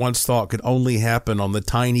weirdness we once thought could only happen on the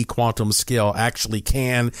tiny quantum scale actually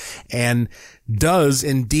can and does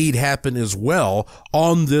indeed happen as well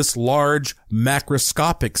on this large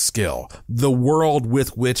macroscopic scale, the world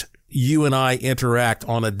with which you and I interact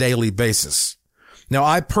on a daily basis. Now,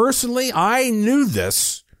 I knew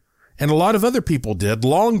this, and a lot of other people did,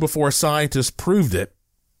 long before scientists proved it.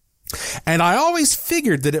 And I always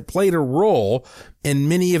figured that it played a role in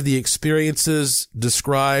many of the experiences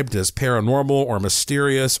described as paranormal or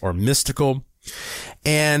mysterious or mystical.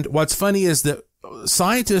 And what's funny is that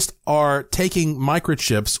scientists are taking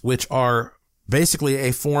microchips, which are basically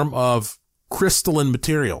a form of crystalline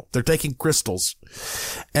material. They're taking crystals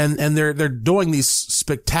and they're doing these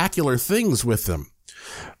spectacular things with them.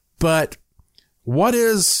 But what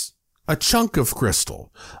is a chunk of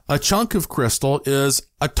crystal? A chunk of crystal is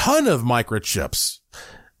a ton of microchips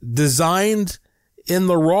designed in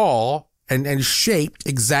the raw and shaped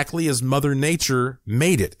exactly as Mother Nature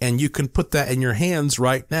made it. And you can put that in your hands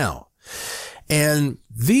right now. And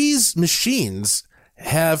these machines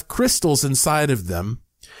have crystals inside of them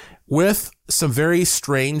with some very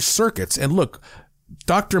strange circuits. And look,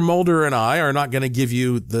 Dr. Mulder and I are not going to give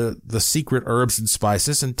you the secret herbs and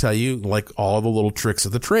spices and tell you like all the little tricks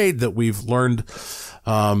of the trade that we've learned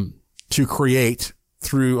to create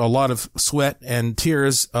through a lot of sweat and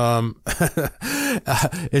tears.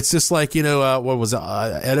 It's just like, what was it?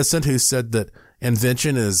 Edison, who said that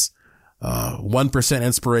invention is 1%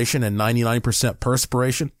 inspiration and 99%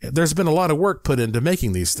 perspiration. There's been a lot of work put into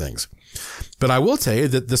making these things. But I will tell you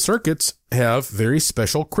that the circuits have very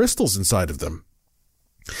special crystals inside of them.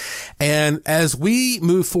 And as we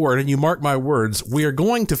move forward, and you mark my words, we are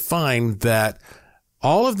going to find that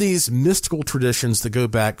all of these mystical traditions that go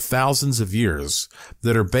back thousands of years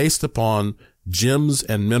that are based upon gems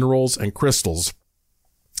and minerals and crystals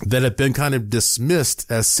that have been kind of dismissed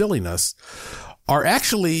as silliness are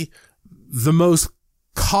actually the most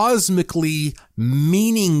cosmically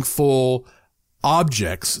meaningful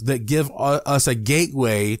objects that give us a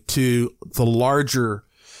gateway to the larger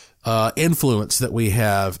influence that we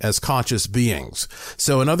have as conscious beings.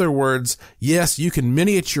 So in other words, yes, you can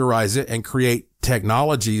miniaturize it and create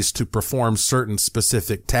technologies to perform certain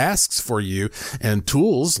specific tasks for you and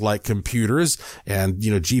tools like computers and,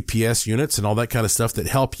 GPS units and all that kind of stuff that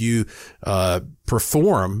help you,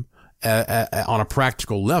 perform on a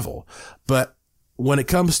practical level. But when it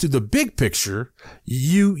comes to the big picture,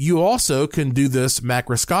 you also can do this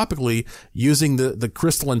macroscopically using the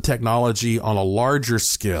crystalline technology on a larger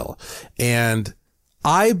scale. And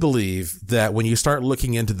I believe that when you start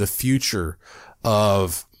looking into the future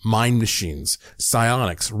of mind machines,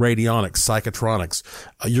 psionics, radionics, psychotronics,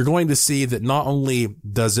 you're going to see that not only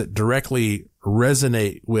does it directly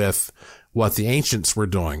resonate with what the ancients were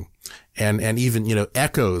doing and even,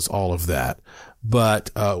 echoes all of that, but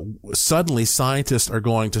suddenly scientists are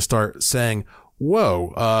going to start saying,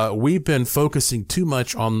 whoa, we've been focusing too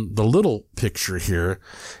much on the little picture here.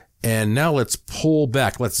 And now let's pull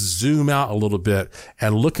back. Let's zoom out a little bit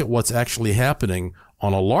and look at what's actually happening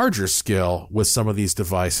on a larger scale with some of these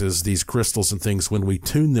devices, these crystals and things when we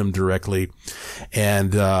tune them directly.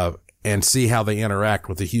 And and see how they interact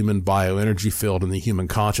with the human bioenergy field and the human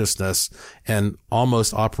consciousness, and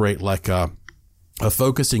almost operate like a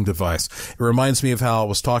focusing device. It reminds me of how I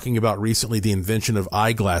was talking about recently the invention of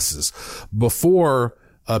eyeglasses. Before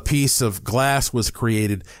a piece of glass was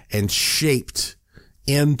created and shaped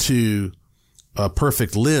into a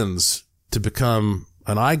perfect lens to become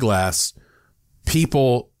an eyeglass,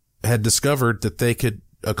 people had discovered that they could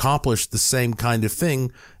accomplish the same kind of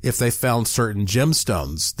thing if they found certain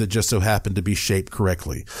gemstones that just so happened to be shaped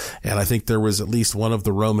correctly. And I think there was at least one of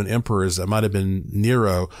the Roman emperors, that might have been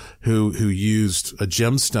Nero, who used a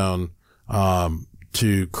gemstone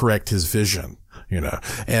to correct his vision.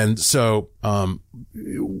 And so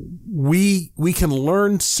we can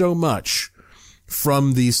learn so much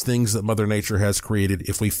from these things that Mother Nature has created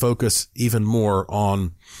if we focus even more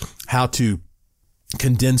on how to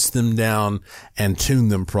condense them down and tune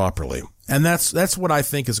them properly. And that's what I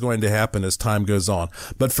think is going to happen as time goes on.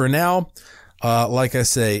 But for now, like I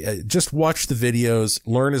say, just watch the videos,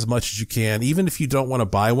 learn as much as you can. Even if you don't want to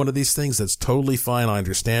buy one of these things, that's totally fine. I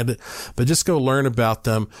understand it, but just go learn about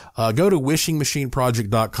them. Go to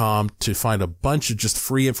wishingmachineproject.com to find a bunch of just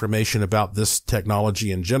free information about this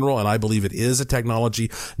technology in general. And I believe it is a technology,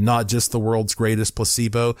 not just the world's greatest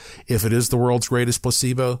placebo. If it is the world's greatest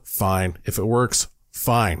placebo, fine. If it works,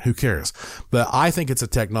 fine. Who cares? But I think it's a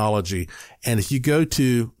technology. And if you go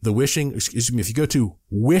to if you go to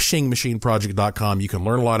wishingmachineproject.com, you can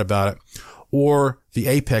learn a lot about it, or the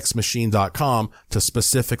apexmachine.com to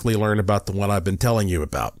specifically learn about the one I've been telling you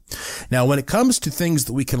about. Now, when it comes to things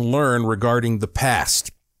that we can learn regarding the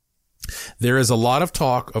past, there is a lot of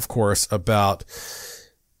talk, of course, about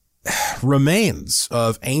remains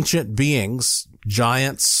of ancient beings,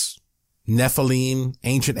 giants, Nephilim,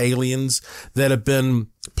 ancient aliens that have been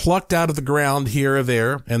plucked out of the ground here or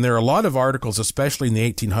there. And there are a lot of articles, especially in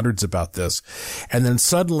the 1800s, about this. And then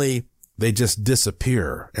suddenly they just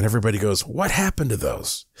disappear. And everybody goes, what happened to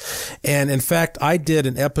those? And in fact, I did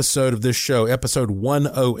an episode of this show, episode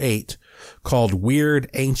 108, called Weird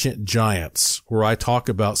Ancient Giants, where I talk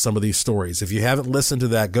about some of these stories. If you haven't listened to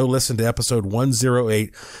that, go listen to episode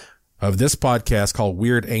 108 of this podcast called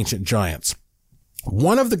Weird Ancient Giants.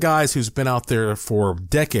 One of the guys who's been out there for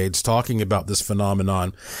decades talking about this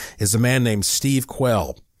phenomenon is a man named Steve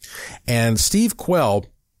Quell. And Steve Quell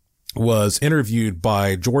was interviewed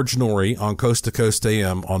by George Noory on Coast to Coast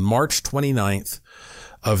AM on March 29th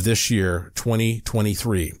of this year,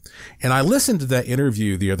 2023. And I listened to that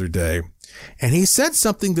interview the other day, and he said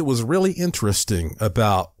something that was really interesting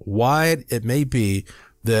about why it may be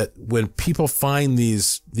that when people find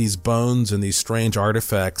these bones and these strange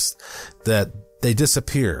artifacts, that they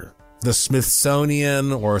disappear. The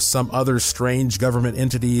Smithsonian or some other strange government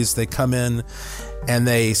entities, they come in and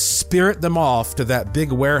they spirit them off to that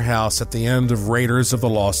big warehouse at the end of Raiders of the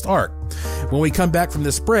Lost Ark. When we come back from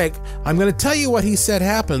this break, I'm going to tell you what he said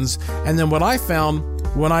happens and then what I found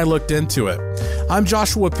when I looked into it. I'm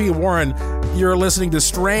Joshua P. Warren. You're listening to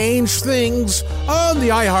Strange Things on the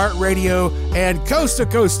iHeartRadio and Coast to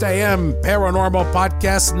Coast AM Paranormal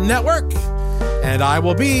Podcast Network. And I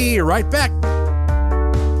will be right back.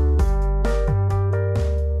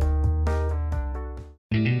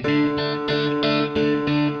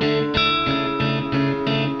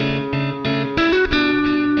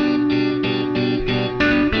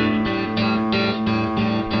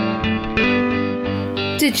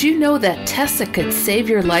 Did you know that tests that could save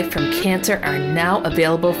your life from cancer are now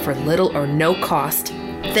available for little or no cost,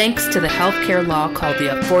 thanks to the healthcare law called the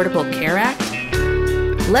Affordable Care Act?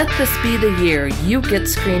 Let this be the year you get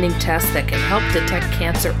screening tests that can help detect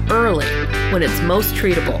cancer early when it's most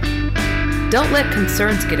treatable. Don't let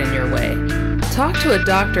concerns get in your way. Talk to a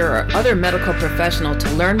doctor or other medical professional to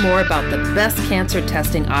learn more about the best cancer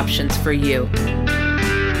testing options for you.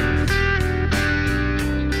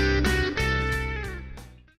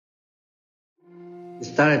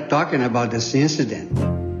 Started talking about this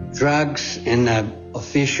incident. Drugs and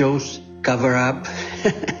officials cover up.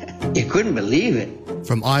 You couldn't believe it.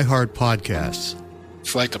 From iHeart Podcasts.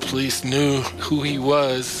 It's like the police knew who he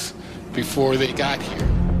was before they got here.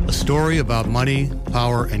 A story about money,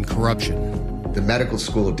 power, and corruption. The medical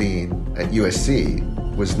school dean at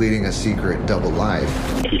USC was leading a secret double life.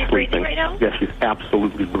 She's breathing right now? Yes, she's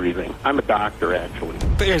absolutely breathing. I'm a doctor, actually.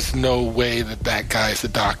 There's no way that guy's a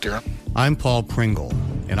doctor. I'm Paul Pringle,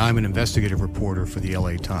 and I'm an investigative reporter for the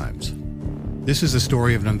LA Times. This is the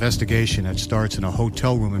story of an investigation that starts in a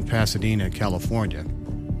hotel room in Pasadena, California,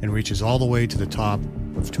 and reaches all the way to the top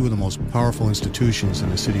of two of the most powerful institutions in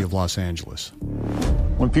the city of Los Angeles.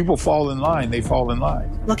 When people fall in line, they fall in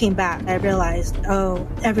line. Looking back, I realized,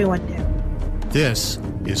 everyone knew. This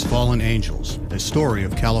is Fallen Angels, a story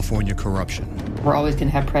of California corruption. We're always going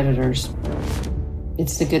to have predators.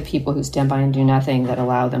 It's the good people who stand by and do nothing that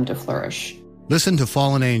allow them to flourish. Listen to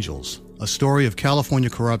Fallen Angels, a story of California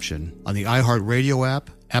corruption on the iHeartRadio app,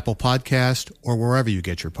 Apple Podcast, or wherever you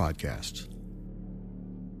get your podcasts.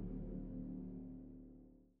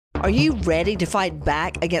 Are you ready to fight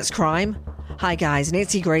back against crime? Hi guys,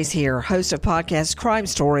 Nancy Grace here, host of podcast Crime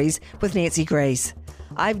Stories with Nancy Grace.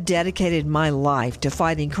 I've dedicated my life to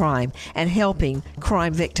fighting crime and helping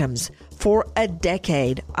crime victims. For a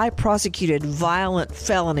decade, I prosecuted violent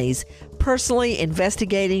felonies, personally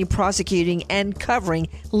investigating, prosecuting, and covering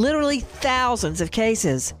literally thousands of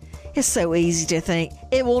cases. It's so easy to think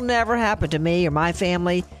it will never happen to me or my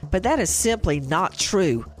family, but that is simply not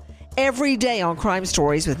true. Every day on Crime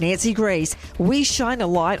Stories with Nancy Grace, we shine a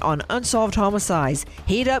light on unsolved homicides,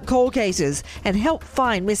 heat up cold cases, and help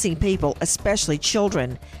find missing people, especially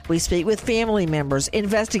children. We speak with family members,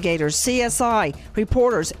 investigators, CSI,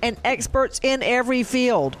 reporters, and experts in every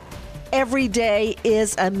field. Every day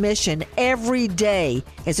is a mission. Every day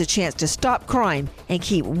is a chance to stop crime and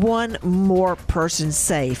keep one more person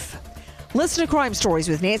safe. Listen to Crime Stories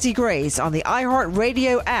with Nancy Grace on the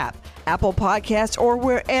iHeartRadio app, Apple Podcasts, or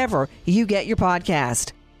wherever you get your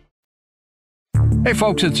podcast. Hey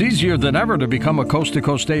folks, it's easier than ever to become a Coast to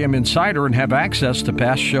Coast AM insider and have access to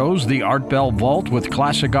past shows, the Art Bell Vault with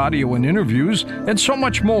classic audio and interviews, and so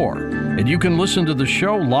much more. And you can listen to the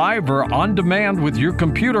show live or on demand with your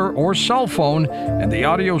computer or cell phone, and the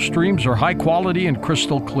audio streams are high quality and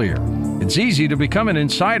crystal clear. It's easy to become an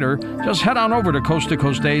insider. Just head on over to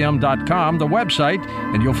coasttocoastam.com, the website,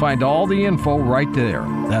 and you'll find all the info right there.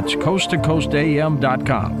 That's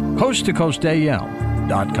coasttocoastam.com.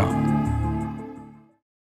 coasttocoastam.com.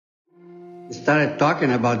 Started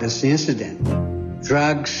talking about this incident.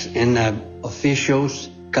 Drugs and officials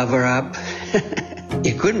cover up.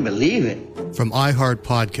 You couldn't believe it. From iHeart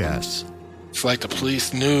Podcasts. It's like the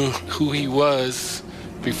police knew who he was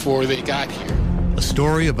before they got here. A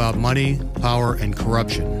story about money, power, and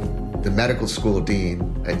corruption. The medical school dean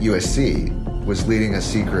at USC was leading a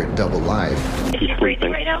secret double life. She's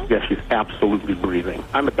breathing right now? Yes, she's absolutely breathing.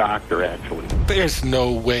 I'm a doctor, actually. There's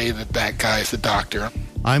no way that guy's a doctor.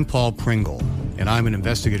 I'm Paul Pringle, and I'm an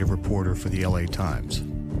investigative reporter for the LA Times.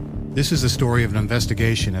 This is the story of an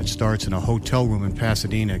investigation that starts in a hotel room in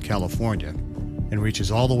Pasadena, California, and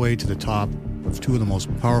reaches all the way to the top of two of the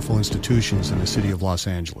most powerful institutions in the city of Los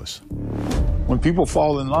Angeles. When people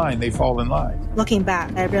fall in line, they fall in line. Looking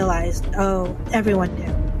back, I realized, everyone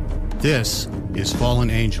knew. This is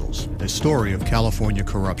Fallen Angels, a story of California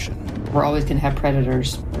corruption. We're always going to have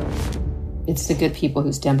predators. It's the good people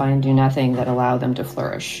who stand by and do nothing that allow them to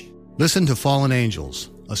flourish. Listen to Fallen Angels,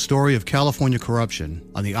 a story of California corruption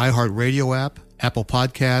on the iHeartRadio app, Apple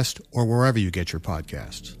Podcast, or wherever you get your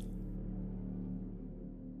podcasts.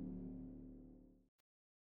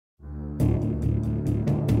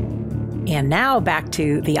 And now back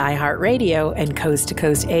to the iHeartRadio and Coast to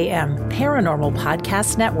Coast AM Paranormal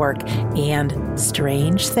Podcast Network and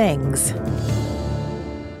Strange Things.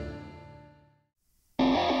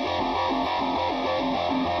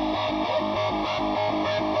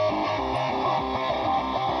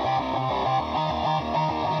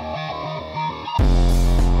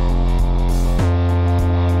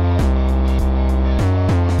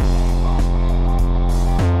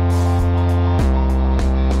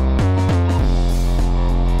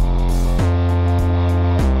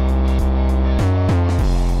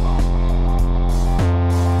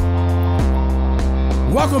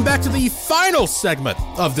 Welcome back to the final segment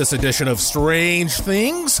of this edition of Strange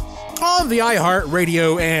Things on the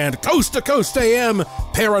iHeartRadio and Coast to Coast AM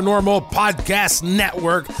Paranormal Podcast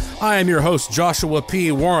Network. I am your host, Joshua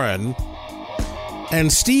P. Warren.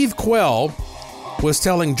 And Steve Quell was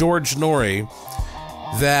telling George Noory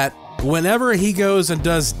that whenever he goes and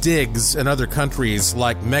does digs in other countries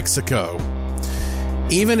like Mexico,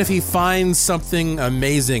 even if he finds something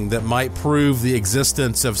amazing that might prove the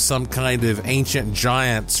existence of some kind of ancient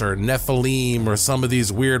giants or Nephilim or some of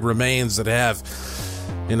these weird remains that have,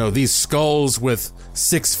 these skulls with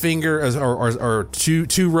 6 fingers or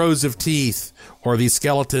two rows of teeth, or these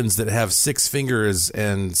skeletons that have 6 fingers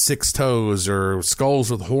and 6 toes, or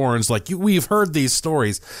skulls with horns, we've heard these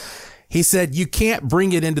stories. He said you can't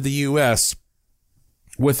bring it into the U.S.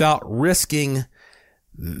 without risking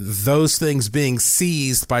those things being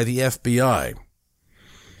seized by the FBI.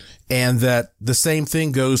 And that the same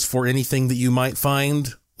thing goes for anything that you might find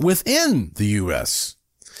within the U.S.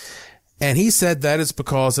 And he said that is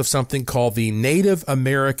because of something called the Native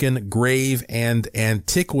American Grave and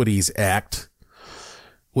Antiquities Act,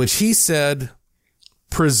 which he said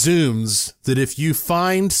presumes that if you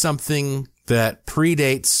find something that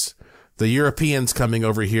predates the Europeans coming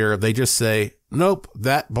over here, they just say, nope,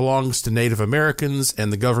 that belongs to Native Americans,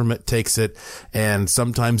 and the government takes it, and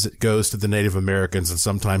sometimes it goes to the Native Americans, and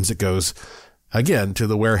sometimes it goes, again, to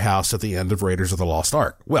the warehouse at the end of Raiders of the Lost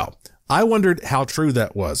Ark. Well, I wondered how true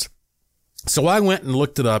that was. So I went and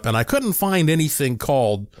looked it up, and I couldn't find anything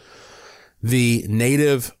called the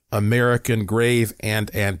Native American Grave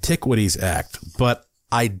and Antiquities Act, but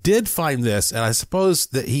I did find this, and I suppose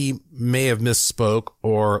that he may have misspoke,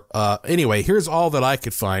 or anyway, here's all that I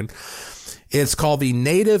could find. It's called the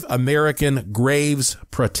Native American Graves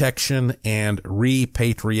Protection and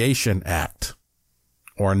Repatriation Act,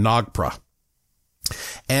 or NAGPRA.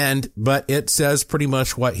 But it says pretty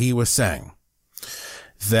much what he was saying,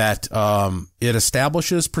 that it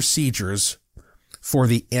establishes procedures for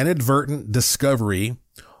the inadvertent discovery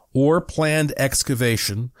or planned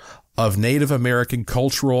excavation of Native American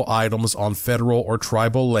cultural items on federal or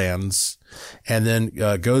tribal lands, and then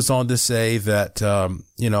goes on to say that,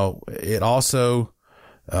 it also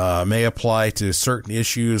may apply to certain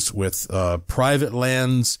issues with private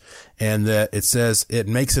lands, and that it says it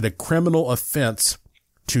makes it a criminal offense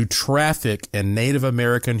to traffic in Native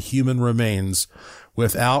American human remains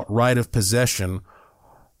without right of possession,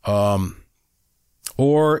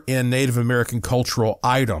 or in Native American cultural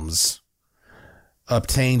items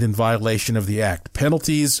obtained in violation of the act.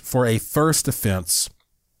 Penalties for a first offense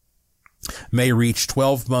may reach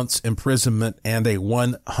 12 months imprisonment and a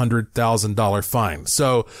 $100,000 fine.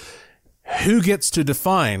 So who gets to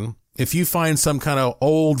define, if you find some kind of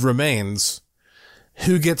old remains,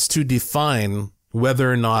 who gets to define whether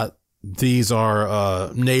or not these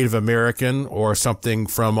are Native American or something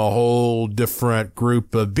from a whole different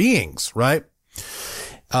group of beings, right?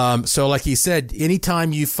 So like he said,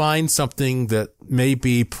 anytime you find something that may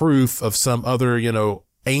be proof of some other,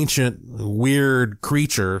 ancient weird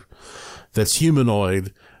creature that's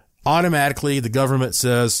humanoid, automatically the government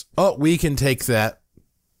says, oh, we can take that.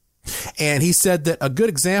 And he said that a good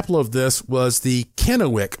example of this was the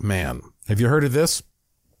Kennewick Man. Have you heard of this?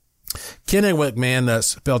 Kennewick Man,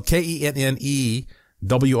 spelled Kennewick.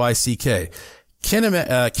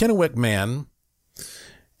 Kennewick Man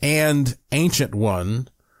and Ancient One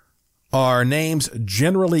are names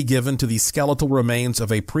generally given to the skeletal remains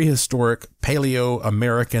of a prehistoric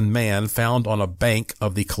Paleo-American man found on a bank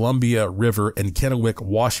of the Columbia River in Kennewick,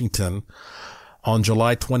 Washington on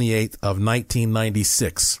July 28th of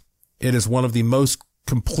 1996. It is one of the most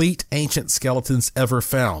complete ancient skeletons ever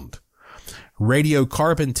found.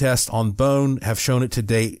 Radiocarbon tests on bone have shown it to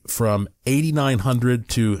date from 8,900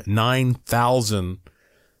 to 9,000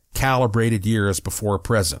 calibrated years before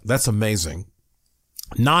present. That's amazing.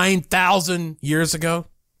 9,000 years ago.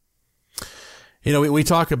 We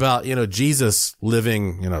talk about, Jesus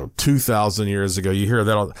living, 2,000 years ago. You hear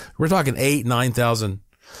that all, we're talking 8,000, 9,000.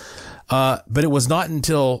 But it was not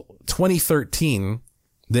until 2013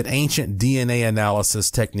 that ancient DNA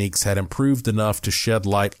analysis techniques had improved enough to shed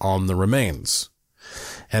light on the remains.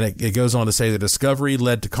 And it goes on to say the discovery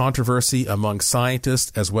led to controversy among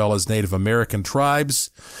scientists as well as Native American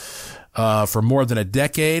tribes, for more than a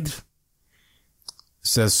decade.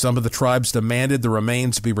 Says some of the tribes demanded the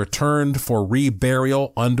remains be returned for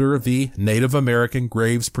reburial under the Native American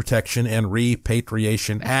Graves Protection and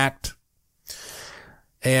Repatriation Act.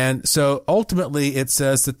 And so ultimately it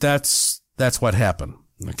says that that's what happened.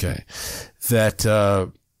 Okay. That,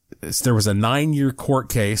 there was a 9-year court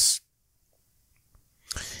case,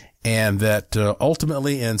 and that,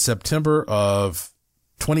 ultimately in September of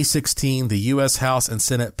 2016, the U.S. House and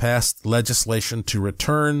Senate passed legislation to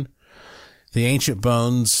return the ancient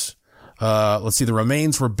bones. The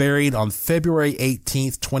remains were buried on February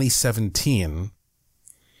 18th, 2017,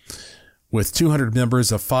 with 200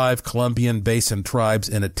 members of 5 Columbian Basin tribes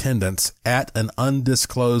in attendance at an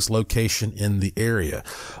undisclosed location in the area.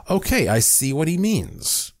 Okay, I see what he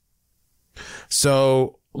means.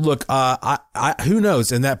 So, look, who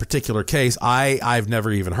knows in that particular case? I've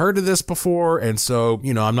never even heard of this before, and so,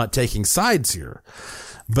 I'm not taking sides here.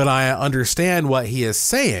 But I understand what he is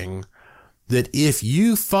saying, that if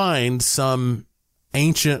you find some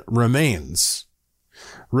ancient remains,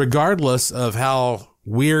 regardless of how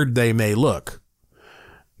weird they may look,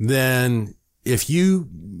 then if you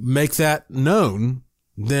make that known,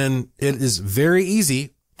 then it is very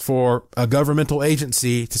easy for a governmental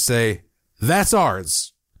agency to say, that's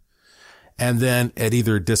ours. And then it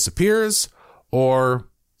either disappears or,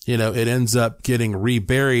 it ends up getting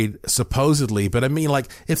reburied supposedly. But I mean,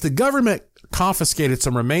 if the government confiscated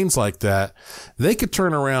some remains like that, they could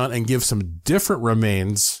turn around and give some different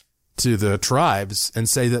remains to the tribes and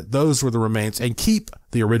say that those were the remains and keep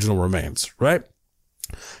the original remains, right?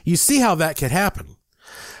 You see how that could happen.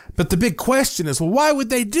 But the big question is, well, why would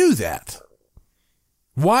they do that?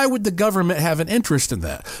 Why would the government have an interest in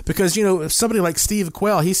that? Because, if somebody like Steve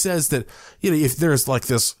Quayle, he says that, if there's like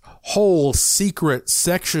this whole secret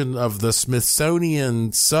section of the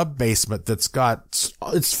Smithsonian sub-basement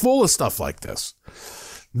it's full of stuff like this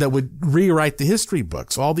that would rewrite the history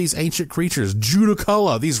books. All these ancient creatures,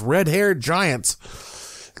 Judaculla, these red-haired giants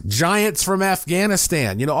from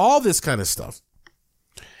Afghanistan, all this kind of stuff.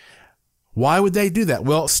 Why would they do that?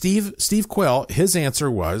 Well, Steve Quayle, his answer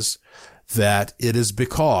was that it is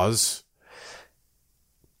because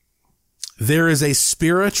there is a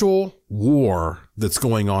spiritual war that's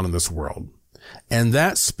going on in this world. And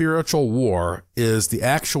that spiritual war is the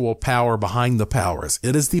actual power behind the powers.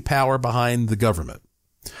 It is the power behind the government.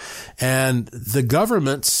 And the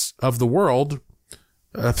governments of the world,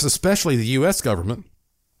 especially the U.S. government,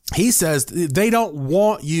 he says they don't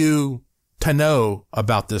want you to know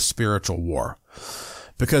about this spiritual war,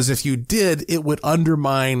 because if you did, it would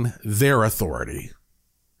undermine their authority,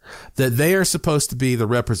 that they are supposed to be the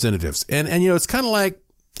representatives. And it's kind of like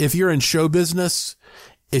if you're in show business,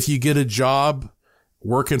 if you get a job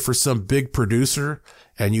working for some big producer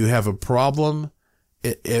and you have a problem,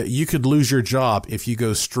 you could lose your job if you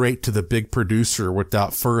go straight to the big producer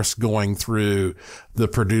without first going through the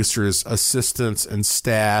producer's assistants and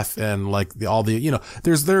staff and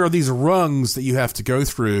there are these rungs that you have to go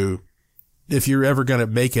through if you're ever going to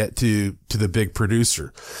make it to the big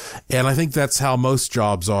producer. And I think that's how most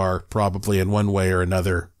jobs are, probably in one way or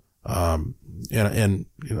another, in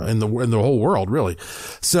the whole world, really.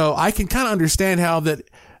 So I can kind of understand how that,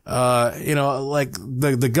 like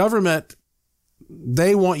the government,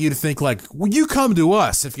 they want you to think like, well, you come to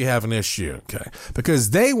us if you have an issue, okay? Because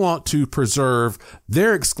they want to preserve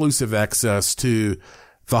their exclusive access to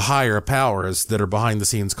the higher powers that are behind the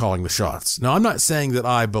scenes calling the shots. Now, I'm not saying that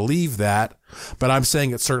I believe that, but I'm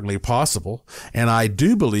saying it's certainly possible. And I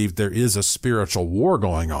do believe there is a spiritual war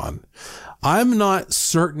going on. I'm not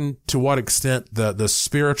certain to what extent the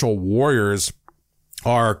spiritual warriors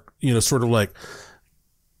are, sort of like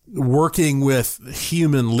working with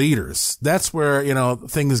human leaders. That's where,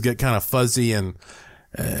 things get kind of fuzzy and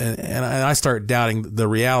I start doubting the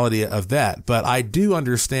reality of that. But I do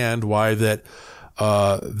understand why that,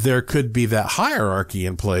 there could be that hierarchy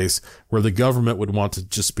in place where the government would want to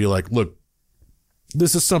just be like, look,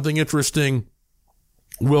 this is something interesting.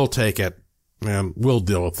 We'll take it and we'll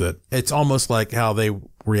deal with it. It's almost like how they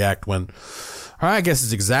react I guess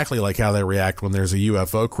it's exactly like how they react when there's a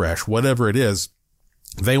UFO crash, whatever it is.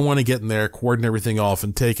 They want to get in there, coordinate everything off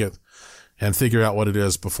and take it and figure out what it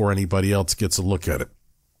is before anybody else gets a look at it.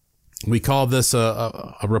 We call this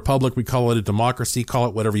a republic. We call it a democracy. Call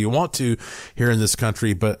it whatever you want to here in this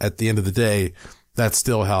country. But at the end of the day, that's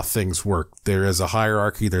still how things work. There is a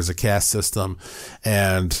hierarchy. There's a caste system.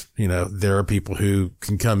 And, there are people who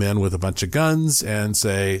can come in with a bunch of guns and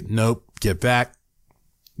say, nope, get back.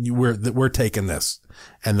 We're taking this.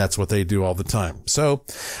 And that's what they do all the time. So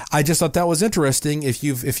I just thought that was interesting. If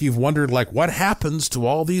you've wondered, like, what happens to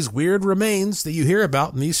all these weird remains that you hear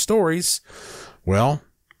about in these stories, well,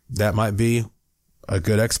 that might be a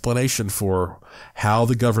good explanation for how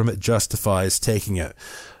the government justifies taking it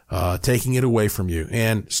away from you.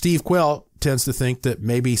 And Steve Quayle tends to think that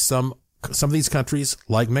maybe some of these countries,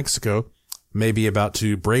 like Mexico, may be about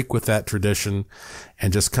to break with that tradition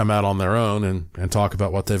and just come out on their own and talk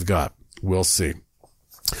about what they've got. We'll see.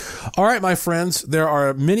 All right, my friends, there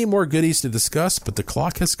are many more goodies to discuss, but the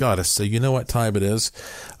clock has got us, so you know what time it is.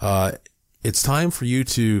 It's time for you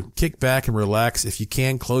to kick back and relax. If you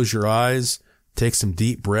can, close your eyes, take some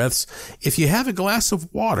deep breaths. If you have a glass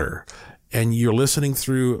of water and you're listening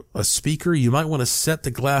through a speaker, you might want to set the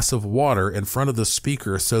glass of water in front of the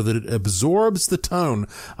speaker so that it absorbs the tone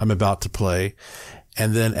I'm about to play.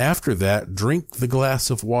 And then after that, drink the glass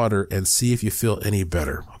of water and see if you feel any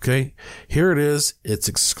better. Okay. Here it is. It's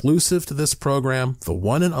exclusive to this program. The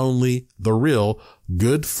one and only, the real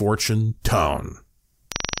Good Fortune Tone.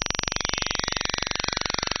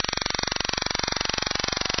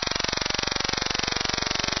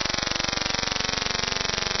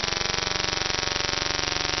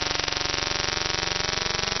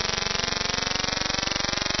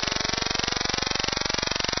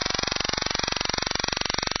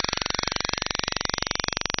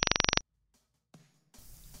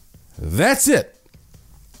 That's it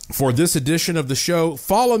for this edition of the show.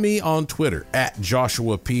 Follow me on Twitter at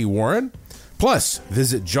Joshua P. Warren. Plus,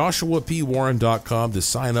 visit joshuapwarren.com to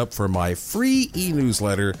sign up for my free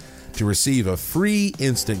e-newsletter to receive a free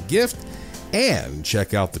instant gift. and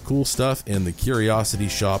check out the cool stuff in the Curiosity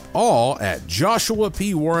Shop, all at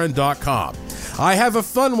joshuapwarren.com. I have a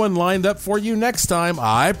fun one lined up for you next time,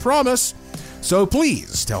 I promise. So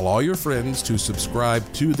please tell all your friends to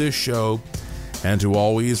subscribe to this show and to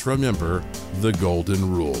always remember the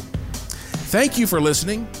golden rule. Thank you for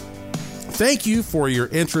listening. Thank you for your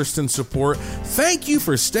interest and support. Thank you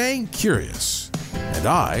for staying curious. And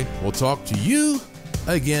I will talk to you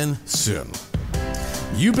again soon.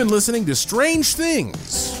 You've been listening to Strange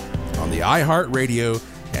Things on the iHeartRadio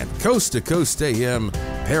and Coast to Coast AM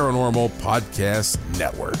Paranormal Podcast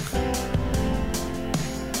Network.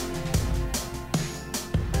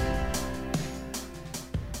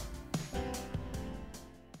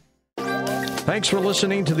 Thanks for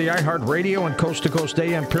listening to the iHeartRadio and Coast to Coast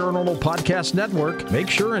AM Paranormal Podcast Network. Make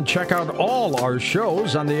sure and check out all our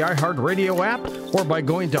shows on the iHeartRadio app or by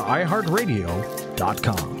going to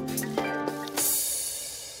iHeartRadio.com.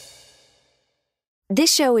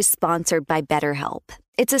 This show is sponsored by BetterHelp.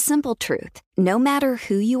 It's a simple truth. No matter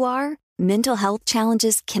who you are, mental health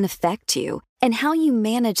challenges can affect you, and how you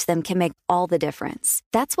manage them can make all the difference.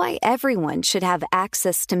 That's why everyone should have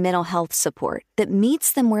access to mental health support that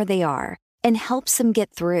meets them where they are and helps them get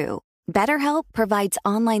through. BetterHelp provides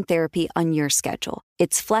online therapy on your schedule.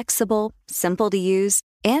 It's flexible, simple to use,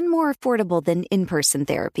 and more affordable than in-person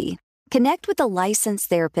therapy. Connect with a licensed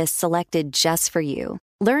therapist selected just for you.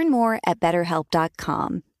 Learn more at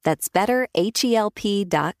BetterHelp.com. That's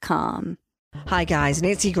BetterHelp.com. Hi guys,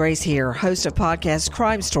 Nancy Grace here, host of podcast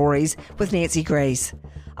Crime Stories with Nancy Grace.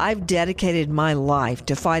 I've dedicated my life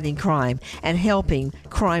to fighting crime and helping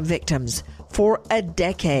crime victims. For a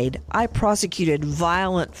decade, I prosecuted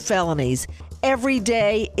violent felonies. Every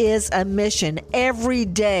day is a mission. Every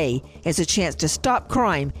day is a chance to stop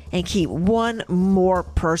crime and keep one more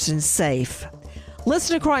person safe.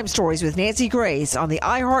 Listen to Crime Stories with Nancy Grace on the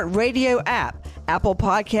iHeartRadio app, Apple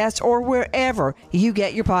Podcasts, or wherever you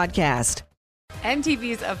get your podcast.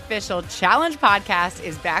 MTV's official Challenge podcast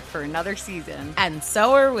is back for another season. And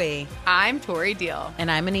so are we. I'm Tori Deal. And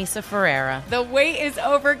I'm Anissa Ferreira. The wait is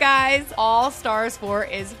over, guys. All Stars 4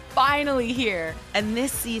 is finally here. And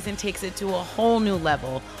this season takes it to a whole new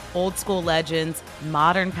level. Old school legends,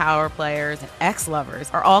 modern power players, and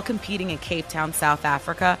ex-lovers are all competing in Cape Town, South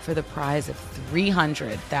Africa for the prize of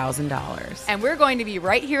 $300,000. And we're going to be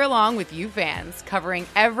right here along with you fans, covering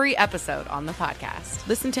every episode on the podcast.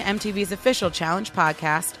 Listen to MTV's official Challenge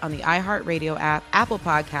podcast on the iHeartRadio app, Apple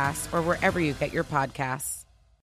Podcasts, or wherever you get your podcasts.